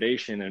that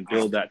foundation and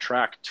build that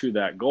track to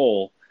that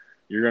goal,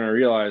 you're going to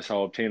realize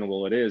how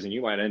obtainable it is, and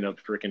you might end up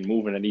freaking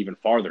moving it even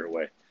farther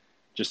away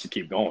just to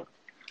keep going.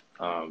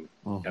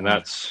 And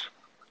that's,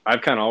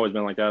 I've kind of always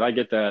been like that. I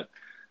get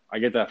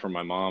that from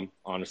my mom,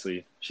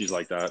 honestly. She's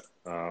like that.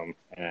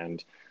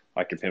 And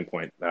I can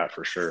pinpoint that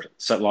for sure.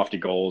 Set lofty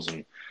goals,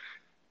 and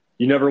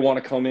you never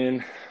want to come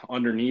in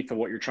underneath of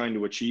what you're trying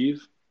to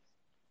achieve,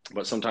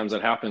 but sometimes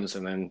that happens.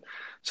 And then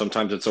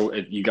sometimes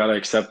you got to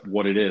accept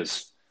what it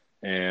is.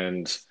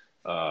 And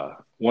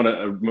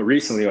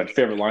recently, my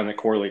favorite line that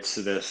correlates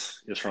to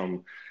this is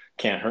from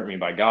 "Can't Hurt Me"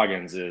 by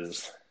Goggins.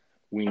 Is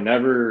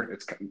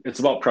it's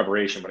about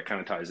preparation, but it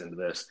kind of ties into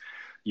this.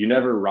 You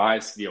never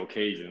rise to the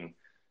occasion.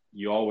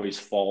 You always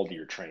fall to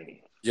your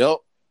training. Yep.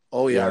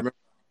 Oh yeah. Yeah. I remember.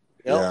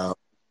 Yep. Yeah.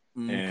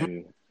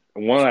 And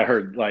when I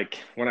heard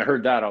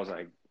that, I was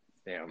like,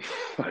 damn,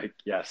 like,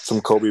 yes.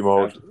 Some Kobe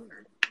mode.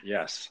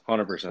 Yes,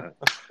 100%.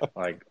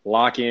 Like,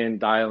 lock in,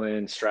 dial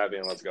in, strap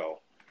in, let's go.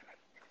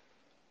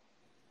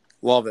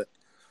 Love it.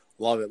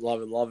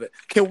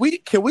 Can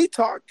we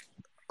talk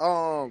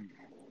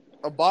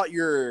about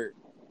your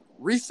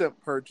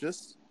recent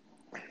purchase?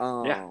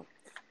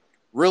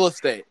 Real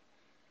estate.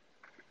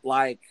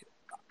 Like,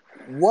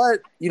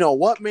 what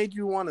made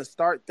you want to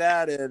start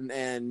that,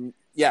 and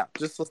yeah,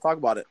 just let's talk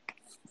about it.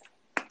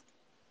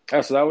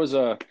 Yeah, so that was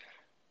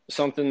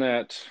something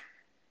that,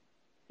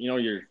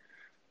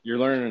 you're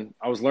learning.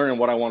 I was learning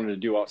what I wanted to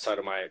do outside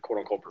of my quote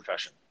unquote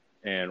profession,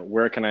 and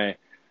where can I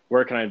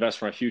invest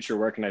for my future?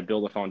 Where can I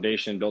build a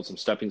foundation, build some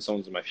stepping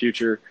stones in my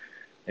future?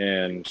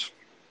 And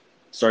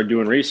started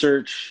doing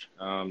research,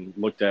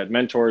 looked at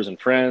mentors and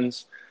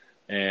friends,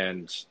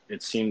 and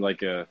it seemed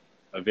like a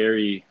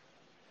very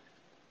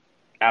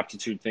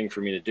aptitude thing for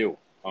me to do,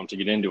 to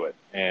get into it.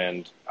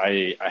 And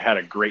I had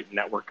a great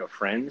network of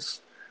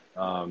friends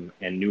and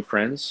new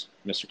friends,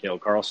 Mr.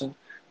 Caleb Carlson,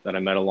 that I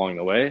met along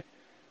the way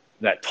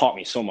that taught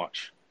me so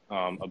much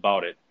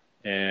about it.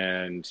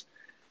 And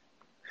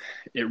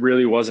it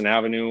really was an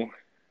avenue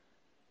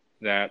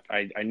that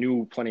I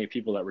knew plenty of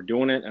people that were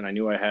doing it, and I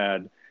knew I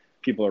had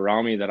people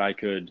around me that I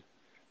could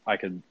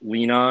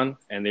lean on,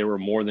 and they were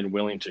more than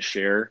willing to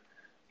share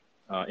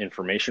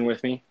information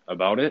with me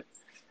about it.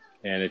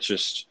 And it's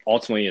just,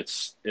 ultimately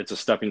it's a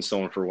stepping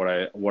stone for what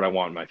I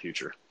want in my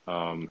future.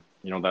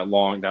 That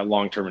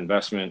long-term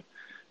investment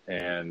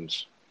and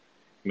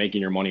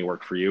making your money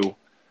work for you.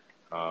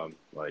 I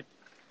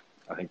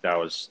think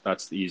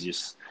that's the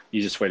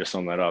easiest way to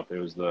sum that up. It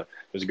was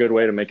a good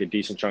way to make a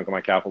decent chunk of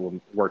my capital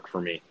work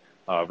for me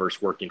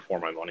versus working for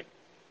my money.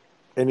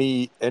 I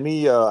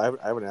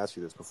haven't asked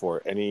you this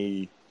before.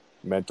 Any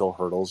mental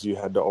hurdles you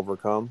had to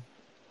overcome?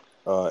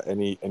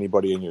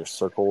 Anybody in your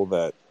circle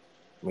that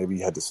maybe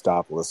you had to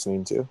stop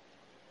listening to?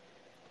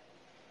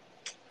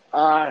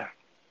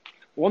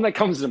 One that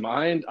comes to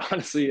mind,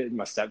 honestly,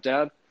 my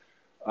stepdad.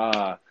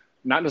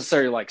 Not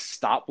necessarily like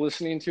stop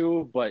listening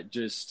to, but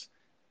just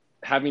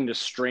having to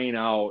strain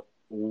out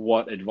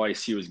what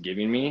advice he was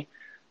giving me.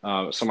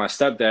 So my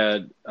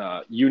stepdad,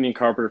 union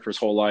carpenter for his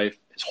whole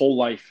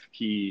life,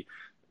 he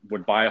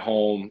would buy a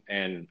home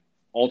and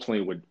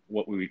ultimately would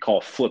what we would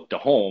call flip the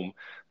home,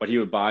 but he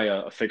would buy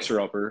a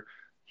fixer-upper.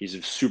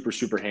 He's super,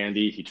 super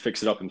handy. He'd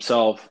fix it up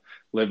himself,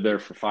 live there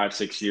for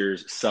 5-6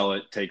 years, sell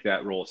it, take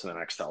that, roll it to the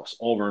next house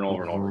over and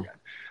over and over again.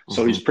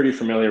 So he's pretty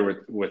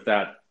familiar with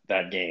that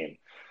game.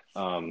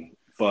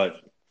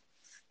 But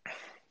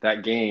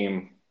that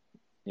game,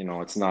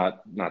 it's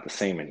not the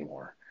same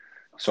anymore.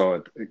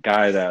 So a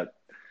guy that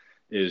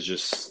is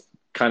just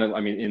kind of,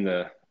 in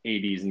the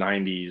 80s,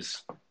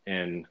 90s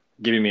and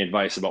giving me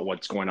advice about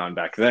what's going on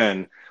back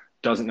then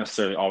doesn't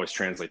necessarily always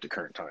translate to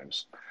current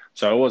times.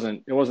 So it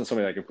wasn't something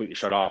that I completely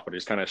shut off, but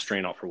just kind of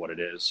strain out for what it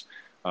is.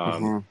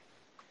 And,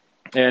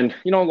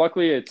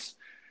 luckily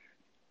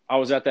I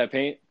was at that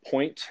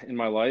point in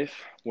my life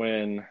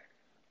when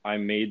I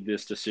made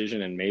this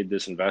decision and made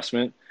this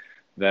investment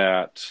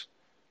that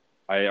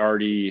I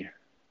already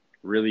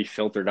really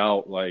filtered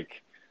out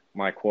like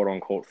my quote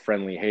unquote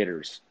friendly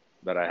haters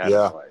that I had in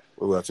my life.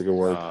 Ooh, that's a good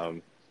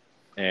word.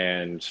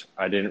 And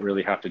I didn't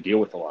really have to deal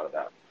with a lot of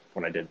that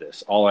when I did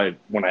this.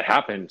 When it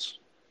happened,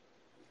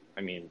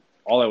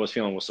 all I was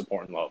feeling was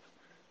support and love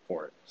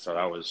for it. So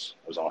it was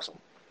awesome.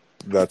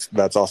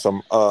 That's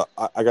awesome. I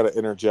got to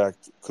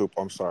interject, Coop.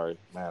 I'm sorry,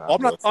 man.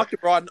 I'm not talking,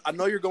 bro. I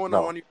know you're going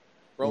on your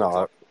bro.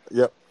 No,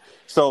 yep.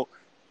 So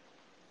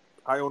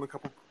I own a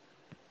couple.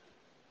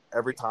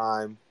 Every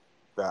time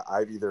that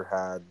I've either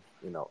had,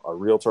 a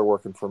realtor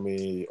working for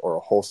me or a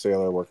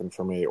wholesaler working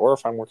for me, or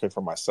if I'm working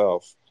for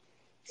myself,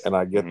 and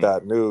I get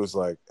that news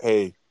like,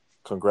 "Hey,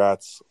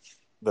 congrats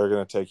they're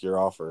going to take your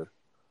offer.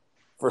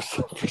 For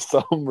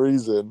some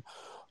reason,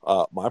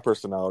 my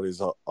personality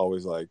is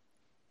always like,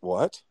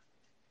 what?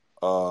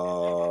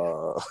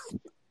 Oh,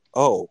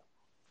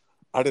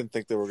 I didn't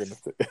think they were going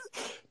to.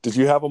 Did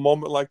you have a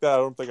moment like that? I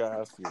don't think I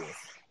asked you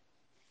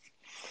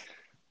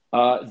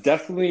this.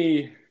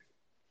 Definitely,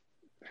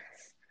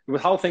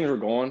 with how things were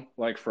going,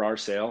 like for our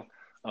sale,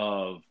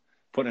 of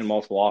putting in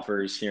multiple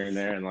offers here and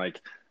there, and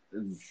like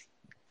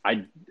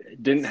I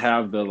didn't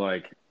have the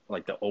like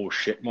the oh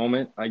shit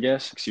moment, I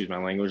guess. Excuse my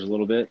language a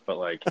little bit, but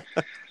like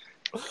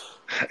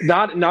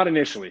not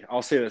initially.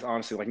 I'll say this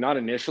honestly, like not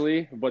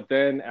initially, but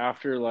then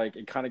after like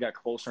it kind of got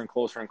closer and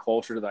closer and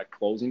closer to that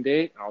closing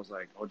date, I was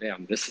like, oh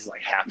damn, this is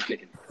like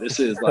happening. This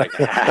is like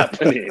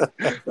happening.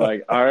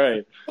 Like, all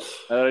right.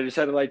 And I just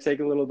had to like take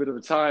a little bit of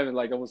a time and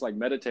like almost like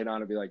meditate on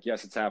it and be like,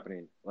 yes, it's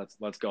happening.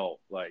 Let's go.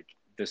 Like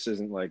this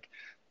isn't like,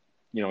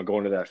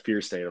 going to that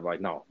fear state of like,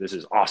 no, this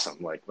is awesome.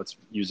 Like let's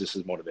use this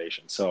as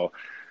motivation. So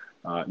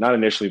not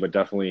initially, but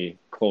definitely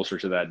closer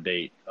to that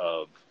date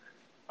of,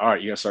 all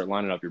right, you got to start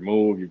lining up your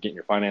move. You're getting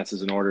your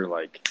finances in order.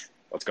 Like,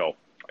 let's go.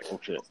 Like, oh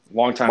shit,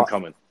 long time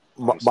coming.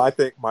 My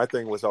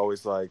thing was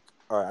always like,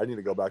 all right, I need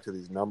to go back to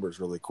these numbers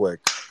really quick.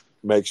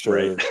 Make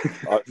sure right.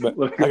 I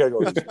gotta go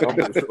with these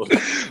numbers.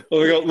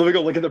 Let me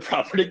go look at the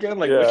property again.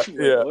 Like,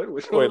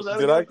 which one was that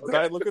did again?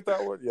 I look at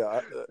that one?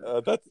 Yeah,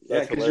 that's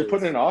because you're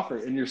putting an offer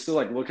and you're still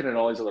like looking at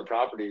all these other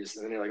properties,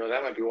 and then you're like, oh,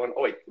 that might be one.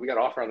 Oh wait, we got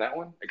an offer on that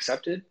one.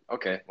 Accepted.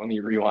 Okay, let me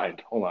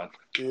rewind. Hold on.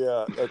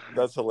 Yeah,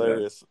 that's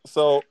hilarious.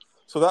 Yeah.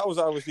 So that was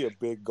obviously a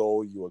big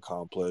goal you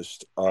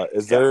accomplished.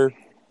 Is there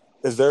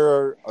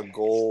a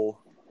goal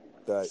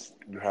that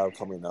you have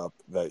coming up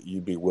that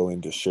you'd be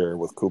willing to share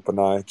with Coop and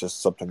I?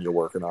 Just something you're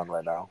working on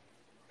right now?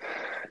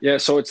 Yeah,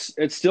 so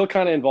it's still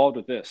kind of involved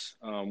with this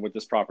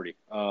property.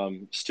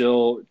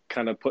 Still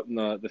kind of putting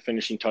the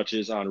finishing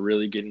touches on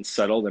really getting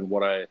settled and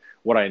what I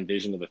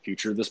envision of the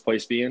future of this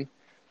place being.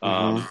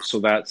 So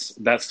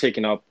that's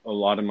taken up a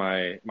lot of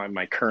my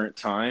current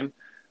time.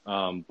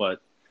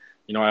 But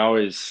I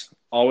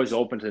always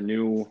open to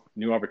new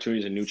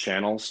opportunities and new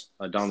channels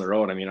down the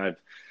road. I mean,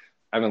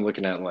 I've been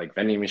looking at like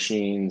vending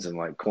machines and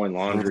like coin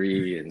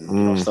laundry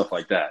and stuff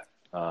like that.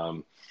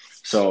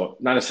 So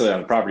not necessarily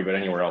on the property, but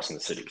anywhere else in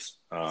the cities.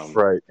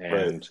 Right.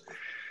 And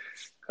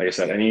like I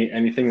said,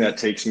 anything that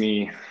takes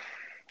me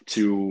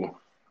to,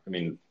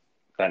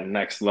 that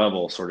next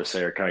level, sort of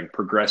say, or kind of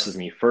progresses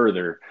me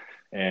further.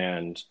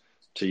 And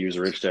to use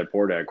a Rich Dad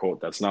Poor Dad quote,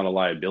 that's not a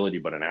liability,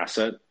 but an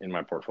asset in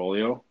my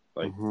portfolio.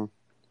 Like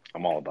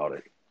I'm all about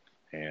it.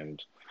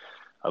 And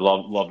I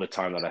love the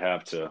time that I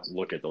have to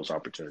look at those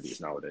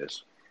opportunities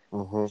nowadays.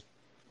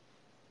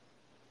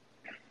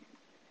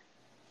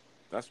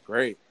 That's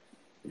great.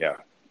 Yeah.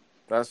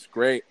 That's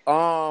great.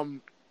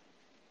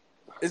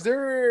 Is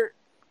there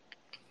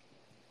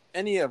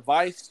any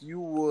advice you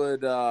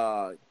would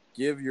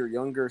give your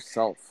younger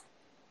self,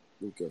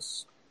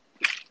 Lucas?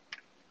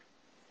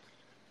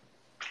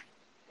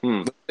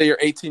 Let's say your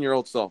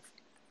 18-year-old self.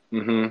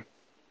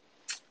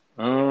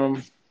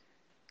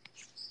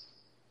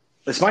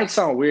 This might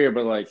sound weird,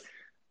 but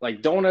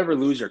like don't ever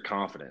lose your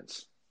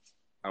confidence.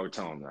 I would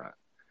tell him that.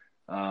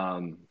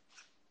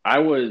 I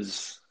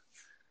was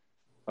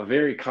a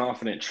very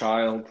confident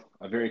child,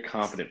 a very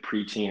confident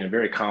preteen, a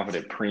very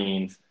confident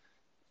preen.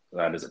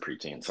 That is a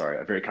preteen, sorry.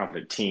 A very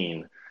confident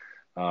teen.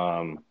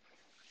 And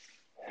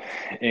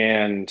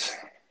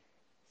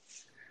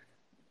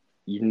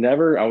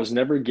I was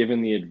never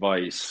given the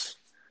advice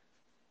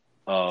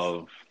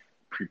of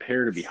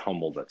prepare to be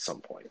humbled at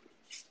some point.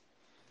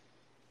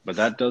 But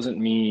that doesn't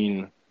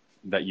mean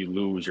that you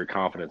lose your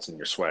confidence and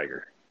your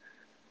swagger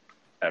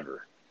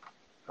ever.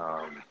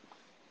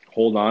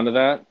 Hold on to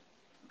that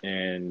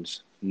and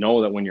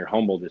know that when you're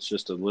humbled, it's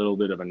just a little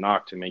bit of a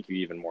knock to make you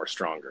even more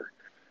stronger.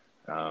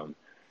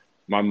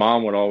 My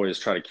mom would always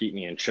try to keep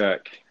me in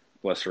check,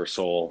 bless her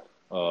soul,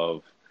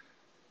 of,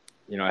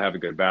 I have a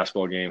good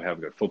basketball game, have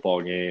a good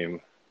football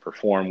game,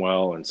 perform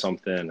well in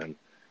something. And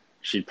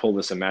she'd pull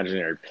this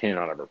imaginary pin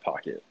out of her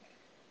pocket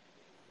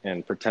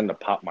and pretend to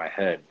pop my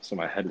head so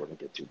my head wouldn't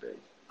get too big.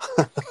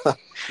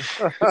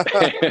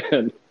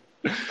 And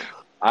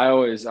I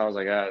was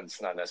like,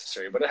 it's not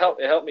necessary, but it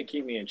helped me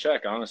keep me in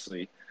check,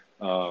 honestly.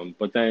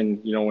 But then,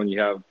 when you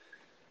have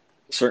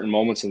certain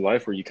moments in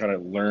life where you kind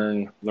of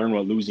learn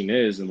what losing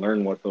is and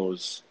learn what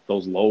those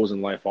lows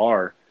in life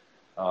are,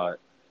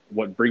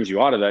 what brings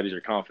you out of that is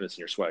your confidence and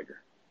your swagger.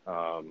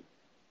 And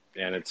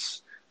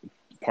it's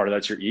part of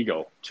that's your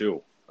ego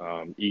too.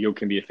 Ego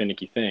can be a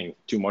finicky thing.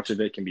 Too much of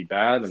it can be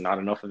bad and not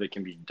enough of it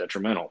can be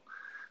detrimental,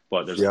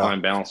 but there's a fine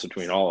balance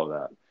between all of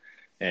that.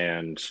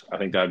 And I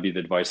think that'd be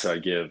the advice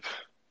I'd give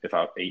if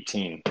I'm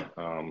 18,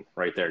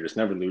 right there. Just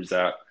never lose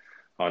that,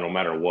 no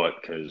matter what,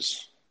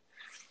 because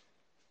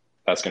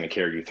that's going to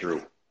carry you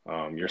through.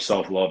 Your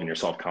self-love and your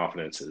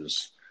self-confidence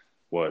is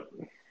what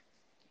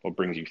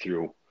brings you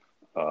through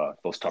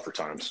those tougher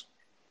times.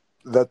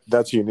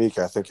 That's unique.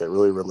 I think it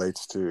really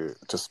relates to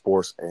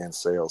sports and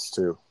sales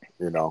too.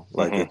 You got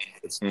to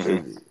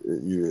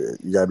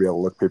be able to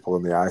look people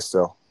in the eye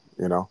still.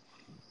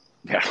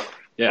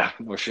 Yeah.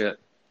 Well, shit.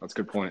 That's a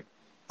good point.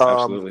 Um,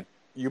 Absolutely.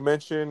 You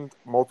mentioned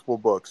multiple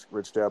books: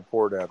 Rich Dad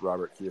Poor Dad,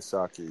 Robert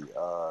Kiyosaki,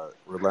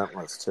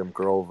 Relentless, Tim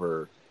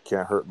Grover,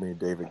 Can't Hurt Me,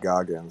 David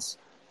Goggins.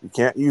 You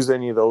can't use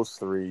any of those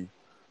three.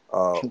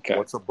 Okay.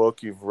 What's a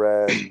book you've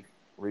read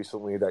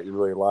recently that you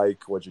really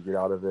like? What'd you get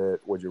out of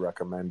it? Would you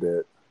recommend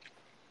it?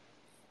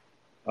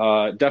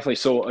 Definitely.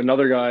 So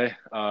another guy,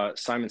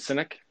 Simon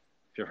Sinek,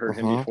 if you've heard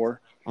him Mhm.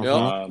 before,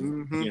 Yep.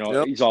 you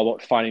know, he's all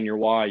about finding your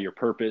why, your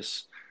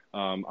purpose.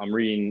 I'm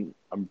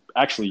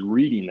actually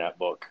reading that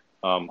book,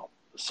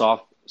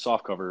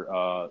 soft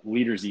cover,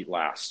 Leaders Eat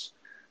Last.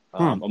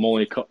 I'm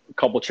only a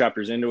couple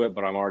chapters into it,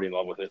 but I'm already in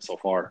love with it so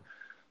far.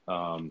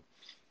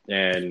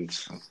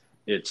 And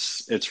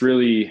it's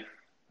really,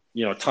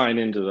 you know, tying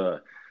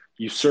into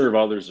you serve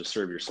others to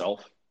serve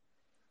yourself.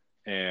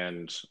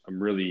 And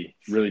I'm really,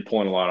 really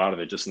pulling a lot out of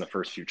it just in the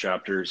first few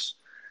chapters.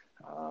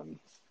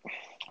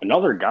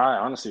 Another guy,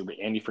 honestly, would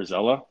be Andy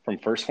Frisella from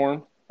First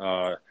Form.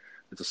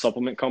 It's a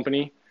supplement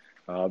company.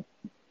 I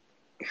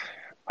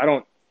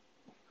don't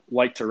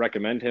like to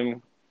recommend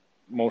him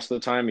most of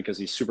the time because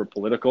he's super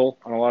political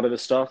on a lot of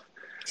this stuff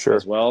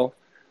as well.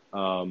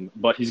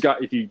 But he's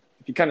got, if you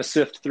kind of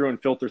sift through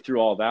and filter through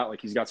all that,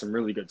 like he's got some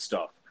really good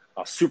stuff,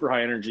 super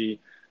high energy,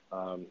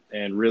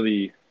 and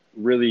really,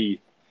 really,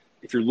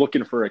 if you're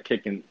looking for a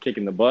kick in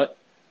the butt,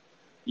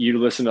 you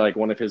listen to like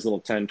one of his little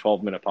 10,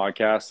 12-minute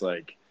podcasts,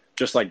 like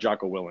just like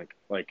Jocko Willink,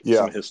 like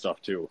some of his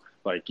stuff too.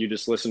 Like you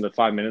just listen to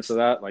 5 minutes of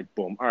that, like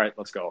boom, all right,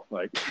 let's go.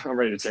 Like I'm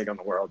ready to take on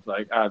the world.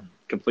 Like I've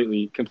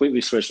completely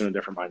switched in a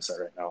different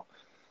mindset right now.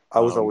 I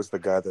was always the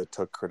guy that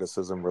took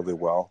criticism really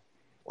well.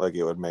 Like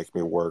it would make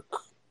me work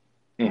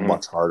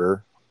much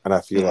harder. And I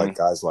feel like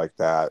guys like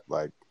that,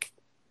 like,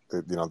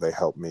 you know, they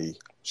help me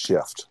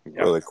shift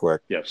really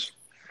quick. Yes.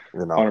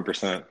 You know,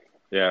 100%.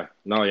 Yeah.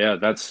 No, yeah,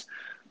 that's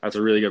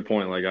a really good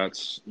point. Like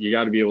you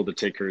got to be able to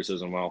take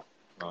criticism well.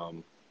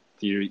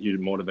 You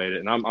motivate it.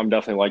 And I'm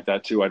definitely like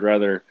that too.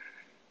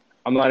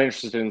 I'm not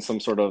interested in some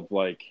sort of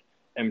like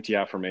empty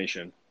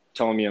affirmation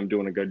telling me I'm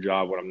doing a good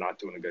job when I'm not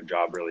doing a good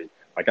job, really.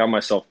 Like I'm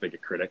myself a big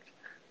critic.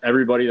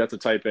 Everybody that's a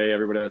type A,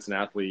 everybody that's an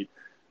athlete,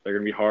 they're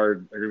going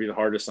to be the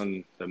hardest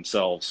on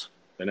themselves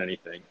than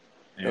anything.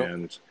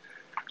 And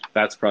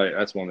that's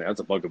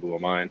a bugaboo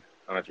of mine.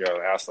 I don't know if you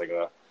ever asked like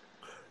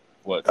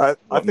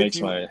what makes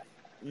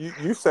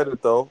you said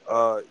it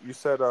though. You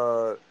said,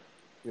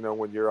 you know,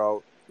 when you're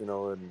out, you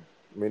know, in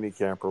mini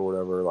camp or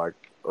whatever, like,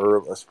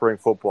 or a spring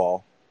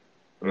football,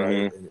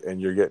 right?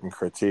 And you're getting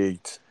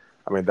critiqued.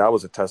 I mean, that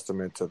was a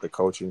testament to the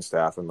coaching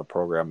staff and the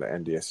program that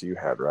NDSU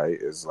had, right?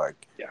 Is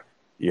like,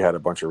 you had a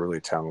bunch of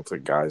really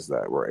talented guys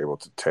that were able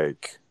to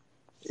take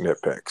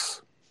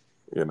nitpicks,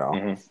 you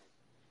know?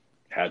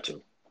 Had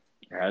to.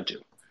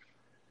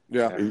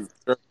 Yeah.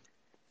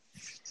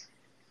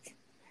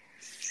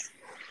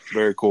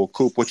 Very cool.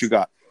 Coop, what you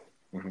got?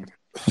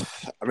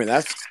 I mean,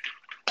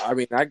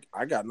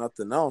 I got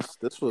nothing else.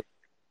 This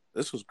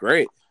was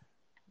great.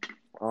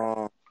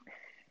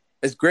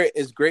 It's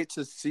great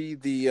to see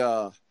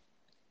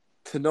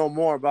to know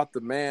more about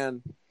the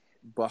man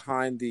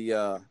behind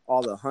the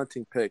all the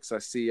hunting pics I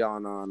see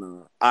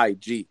on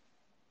IG.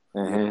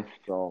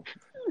 So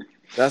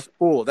that's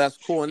cool.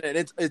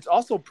 And it's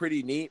also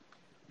pretty neat.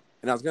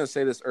 And I was gonna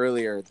say this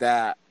earlier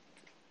that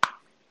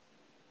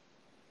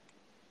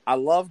I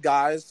love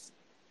guys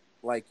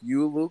like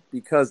you, Luke,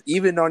 because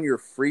even on your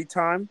free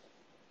time,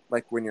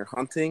 like when you're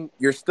hunting,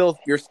 you're still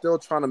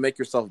trying to make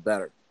yourself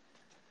better.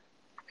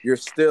 You're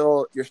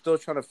still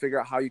trying to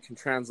figure out how you can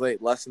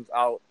translate lessons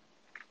out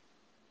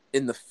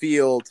in the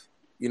field,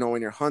 you know,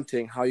 when you're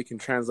hunting, how you can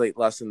translate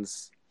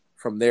lessons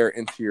from there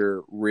into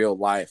your real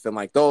life. And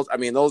like those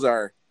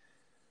are,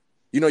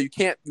 you know, you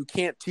can't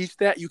teach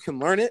that. You can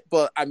learn it,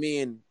 but I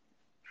mean,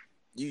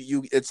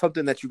 you it's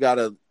something that you got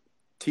to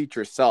teach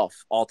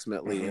yourself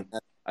ultimately. And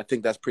I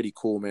think that's pretty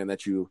cool, man,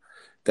 that you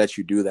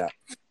do that.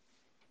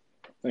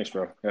 Thanks,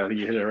 bro. Yeah, I think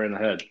you hit it right in the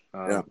head.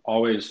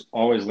 Always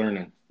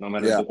learning, no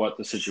matter what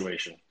the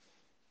situation.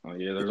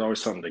 There's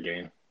always something to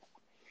gain.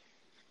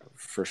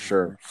 For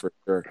sure.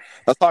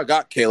 That's all I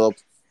got, Caleb.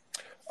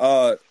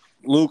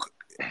 Luke,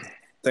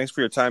 thanks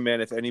for your time,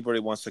 man. If anybody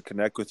wants to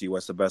connect with you,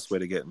 what's the best way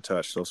to get in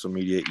touch? Social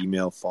media,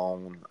 email,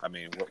 phone? I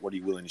mean, what are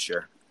you willing to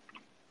share?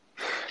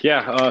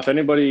 Yeah, if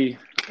anybody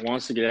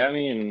wants to get at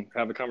me and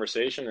have a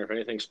conversation, or if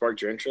anything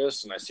sparked your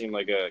interest and I seem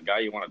like a guy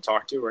you want to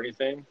talk to or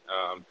anything,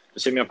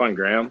 just hit me up on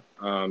Gram.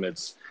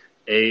 It's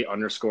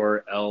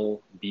A_LBERS.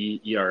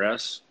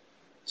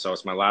 So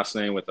it's my last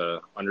name with a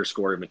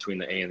underscore in between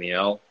the A and the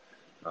L.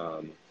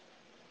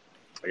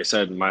 Like I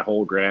said, my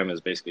whole Gram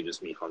is basically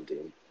just me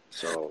hunting.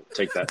 So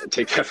take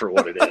that for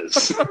what it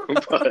is.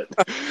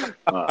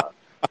 But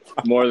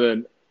more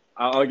than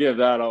I'll give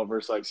that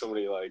over like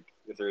somebody, like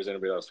if there's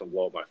anybody else to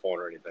blow up my phone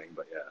or anything.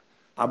 But yeah,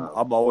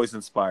 I'm always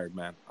inspired,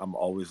 man. I'm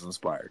always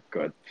inspired.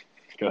 Good.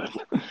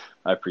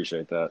 I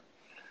appreciate that.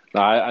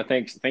 No, I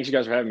thanks you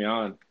guys for having me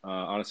on.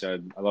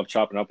 Honestly, I love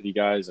chopping up with you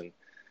guys, and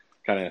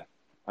kind of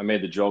I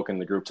made the joke in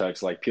the group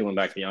text, like peeling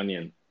back the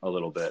onion a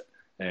little bit.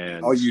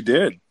 And you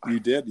did. I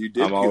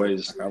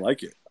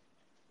like it.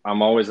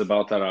 I'm always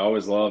about that. I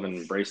always love and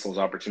embrace those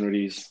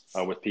opportunities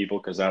with people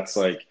because that's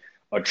like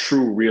a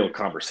true, real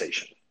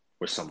conversation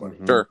with somebody.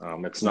 Mhm. Sure.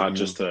 It's not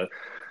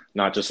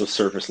just a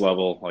surface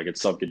level, like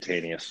it's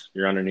subcutaneous.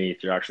 You're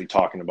underneath. You're actually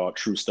talking about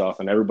true stuff,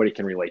 and everybody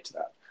can relate to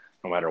that,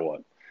 no matter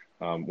what.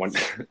 When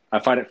I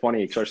find it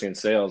funny, especially in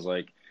sales,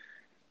 like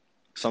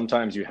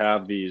sometimes you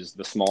have the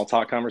small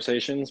talk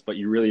conversations, but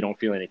you really don't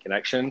feel any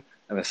connection.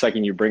 And the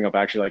second you bring up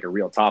actually like a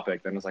real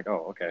topic, then it's like,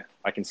 oh, okay,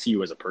 I can see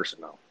you as a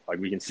person now. Like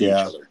we can see each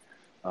Yeah. other.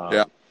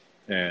 Yeah.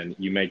 And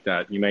you make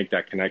that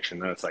connection.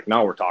 Then it's like,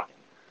 now we're talking,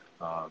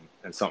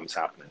 and something's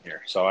happening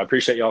here. So I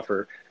appreciate y'all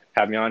for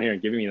having me on here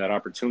and giving me that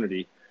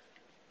opportunity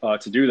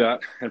to do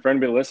that. And for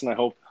anybody listening, I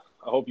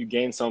hope you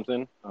gain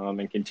something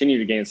and continue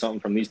to gain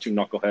something from these two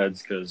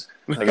knuckleheads because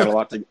they got a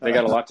lot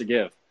to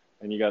give,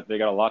 and they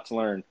got a lot to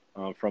learn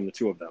from the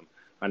two of them.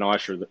 I know I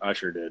sure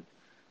did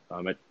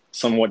at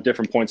somewhat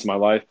different points in my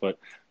life. But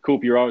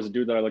Coop, you're always a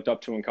dude that I looked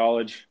up to in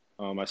college.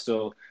 I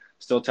still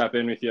tap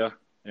in with you,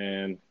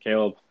 and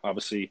Caleb,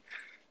 obviously,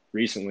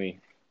 recently,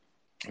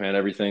 and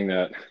everything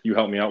that you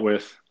helped me out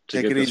with to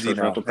Take get it this easy first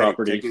now. rental Hey,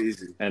 property take it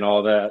easy. and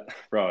all that,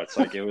 bro. It's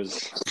like it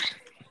was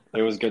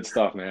good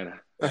stuff, man.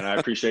 And I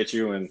appreciate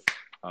you. And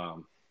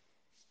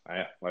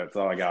that's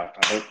all I got.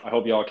 I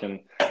hope y'all can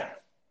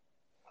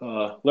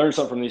learn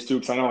something from these two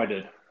because I know I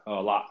did a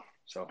lot.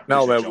 So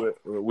No,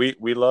 appreciate man,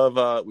 we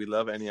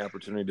love any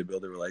opportunity to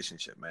build a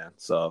relationship, man.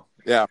 So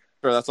Yeah,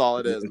 sure. That's all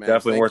it is, it's man.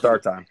 definitely Thank worth you. our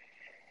time.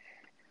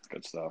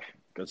 Good stuff.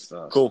 Good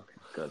stuff. Cool.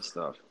 Good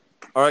stuff.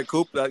 All right,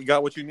 Coop, you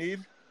got what you need?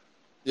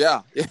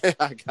 Yeah,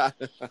 I got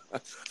it.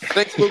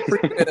 Thanks, Luke.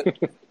 Appreciate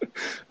it.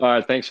 All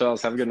right. Thanks,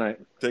 fellas. Have a good night.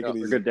 Take Yeah. it Or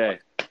easy. good day.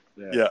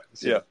 Yeah.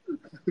 See ya.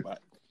 Bye.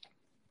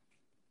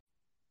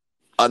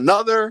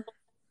 Another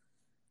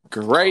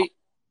great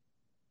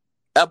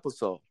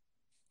episode.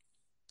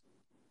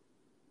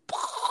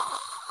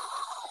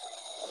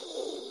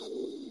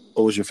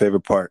 What was your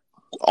favorite part?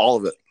 All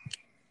of it.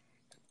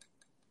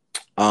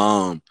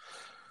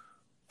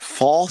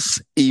 False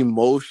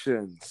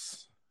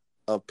emotions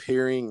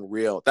appearing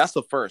real. That's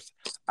the first.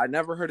 I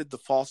never heard of the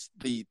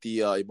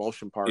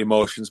emotion part.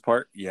 Emotions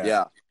part?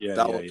 Yeah,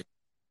 that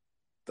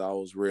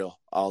was real.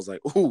 I was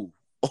like, ooh,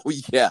 oh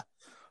yeah.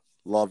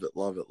 Love it.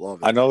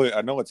 I know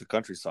it's a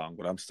country song,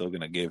 but I'm still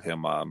gonna give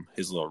him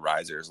his little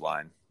risers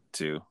line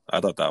too. I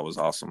thought that was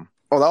awesome.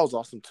 Oh, that was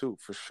awesome too,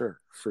 for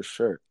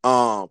sure.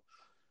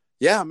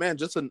 Yeah, man,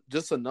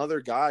 just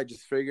another guy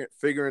just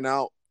figuring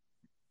out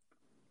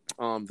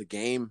the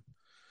game,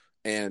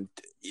 and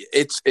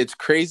it's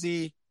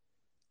crazy.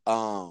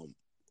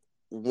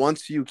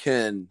 Once you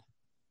can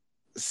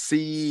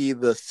see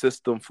the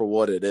system for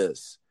what it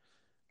is,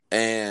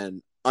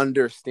 and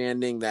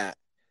understanding that,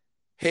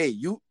 hey,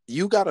 you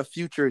got a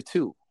future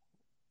too,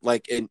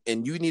 like, and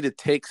you need to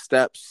take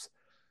steps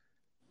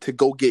to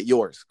go get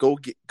yours, go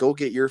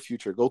get your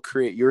future, go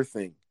create your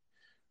thing,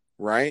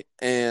 right?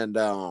 And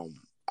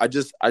I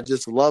just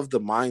love the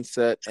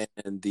mindset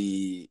and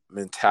the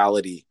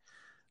mentality,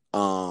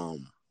 of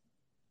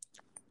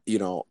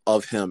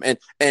him,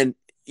 and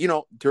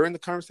during the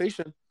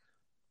conversation,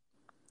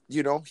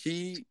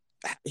 he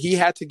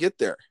had to get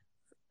there,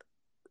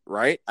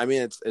 right? I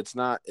mean, it's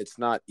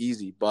not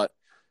easy, but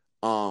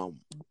I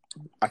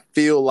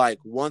feel like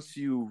once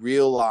you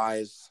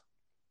realize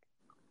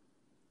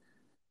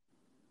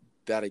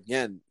that,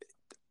 again,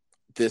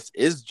 this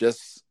is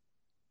just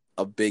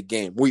a big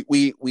game.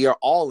 We are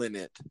all in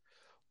it,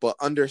 but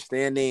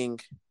understanding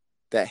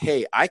that,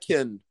 hey, I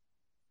can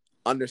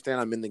understand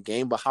I'm in the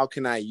game, but how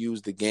can I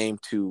use the game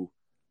to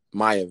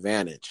my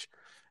advantage?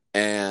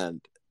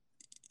 And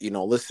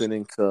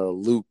listening to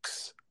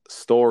Luke's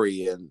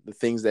story and the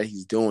things that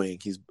he's doing,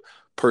 he's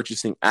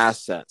purchasing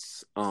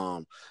assets,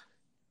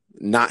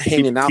 not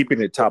hanging out,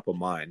 keeping it top of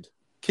mind.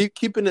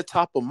 Keeping it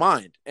top of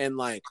mind, and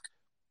like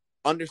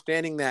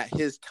understanding that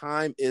his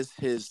time is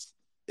his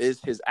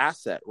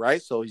asset,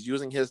 right? So he's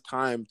using his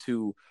time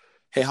to,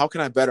 hey, how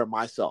can I better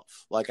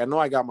myself? Like, I know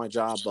I got my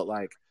job, but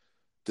like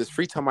this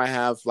free time I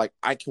have, like,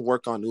 I can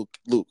work on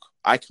Luke.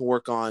 I can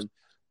work on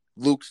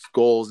Luke's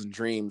goals and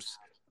dreams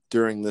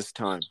during this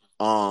time.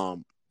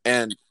 And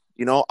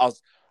I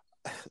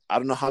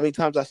don't know how many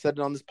times I said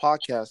it on this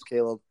podcast,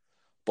 Caleb,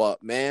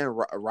 but man,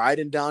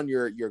 writing down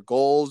your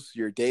goals,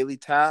 your daily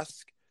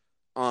task,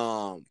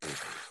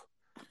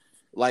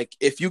 like,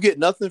 if you get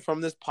nothing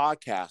from this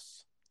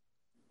podcast,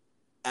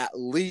 at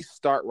least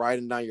start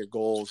writing down your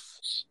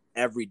goals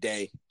every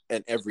day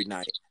and every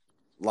night.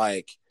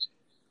 Like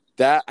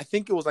that, I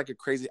think it was like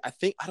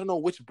I don't know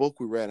which book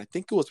we read. I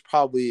think it was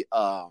probably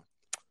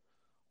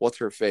what's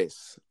her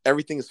face?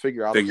 Everything is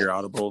figure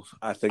outable.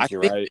 I think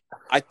you're right.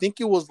 I think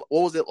it was,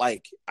 what was it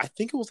like? I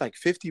think it was like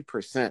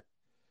 50%.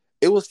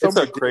 It was It's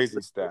a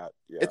crazy stat.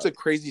 Yeah. It's a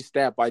crazy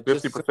stat by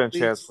 50%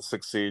 chance to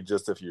succeed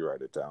just if you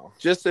write it down.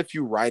 Just if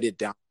you write it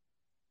down.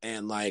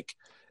 And like,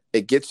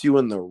 it gets you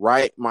in the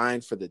right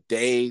mind for the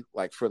day,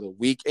 like for the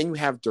week, and you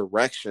have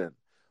direction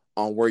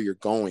on where you're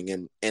going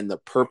and the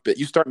purpose.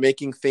 You start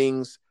making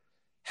things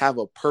have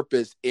a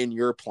purpose in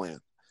your plan.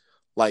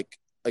 Like,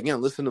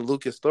 again, listen to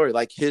Lucas' story.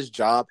 Like, his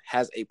job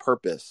has a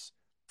purpose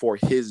for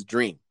his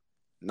dream,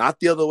 not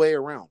the other way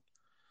around.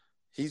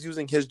 He's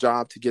using his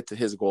job to get to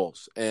his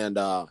goals. And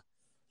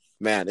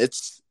man,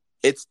 it's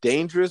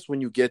dangerous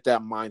when you get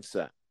that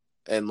mindset.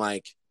 And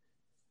like,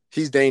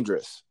 he's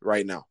dangerous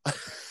right now.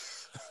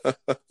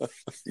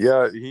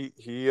 Yeah,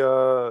 he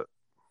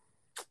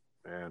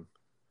man.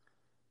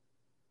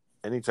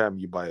 Anytime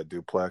you buy a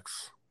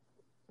duplex,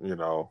 you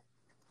know,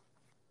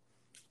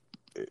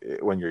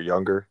 when you're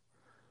younger,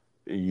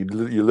 you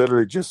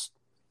literally just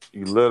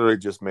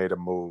made a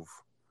move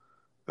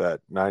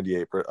that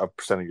 98%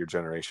 of your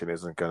generation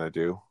isn't going to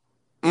do.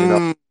 You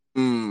know,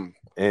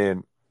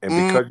 and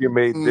because you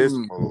made this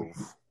move,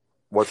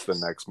 what's the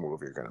next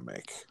move you're going to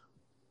make?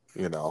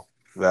 You know,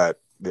 that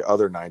the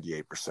other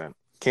 98%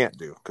 can't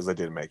do because they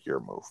didn't make your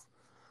move.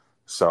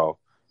 So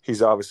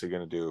he's obviously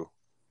going to do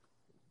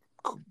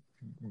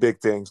big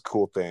things,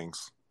 cool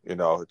things. You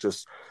know,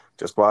 just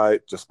by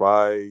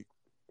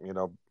you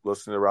know,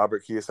 listening to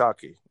Robert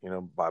Kiyosaki. You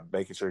know, by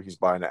making sure he's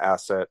buying an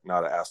asset,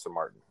 not an Aston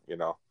Martin. You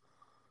know,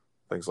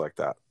 things like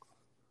that.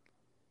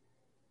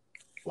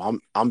 Well,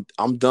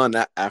 I'm done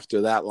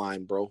after that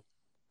line, bro.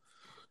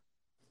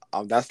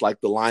 That's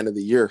like the line of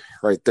the year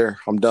right there.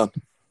 I'm done.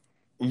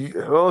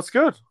 Well, it's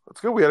good. It's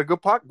good. We had a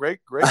good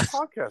great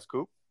podcast,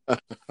 Coop.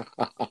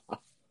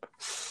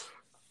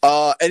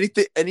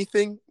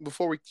 Anything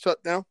before we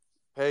shut down?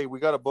 Hey, we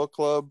got a book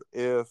club.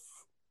 If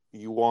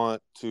you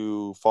want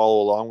to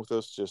follow along with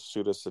us, just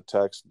shoot us a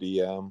text,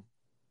 DM,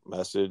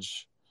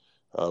 message.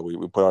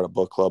 We put out a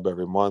book club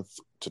every month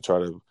to try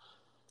to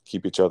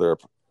keep each other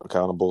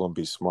accountable and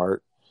be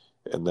smart.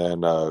 And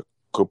then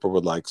Cooper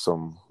would like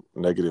some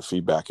negative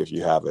feedback if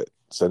you have it.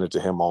 Send it to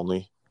him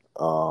only.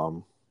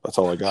 That's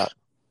all I got.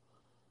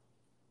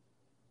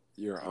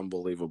 You're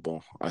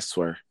unbelievable. I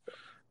swear.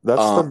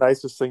 That's the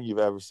nicest thing you've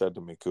ever said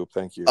to me, Coop.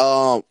 Thank you.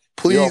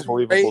 Please, you're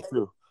unbelievable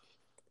too.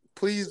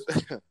 Please,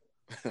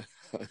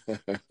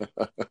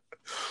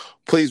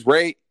 please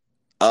rate,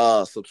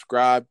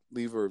 subscribe,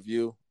 leave a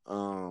review.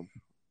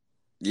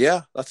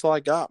 Yeah, that's all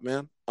I got,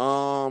 man.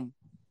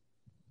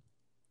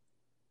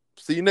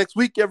 See you next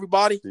week,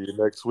 everybody. See you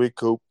next week,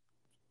 Coop.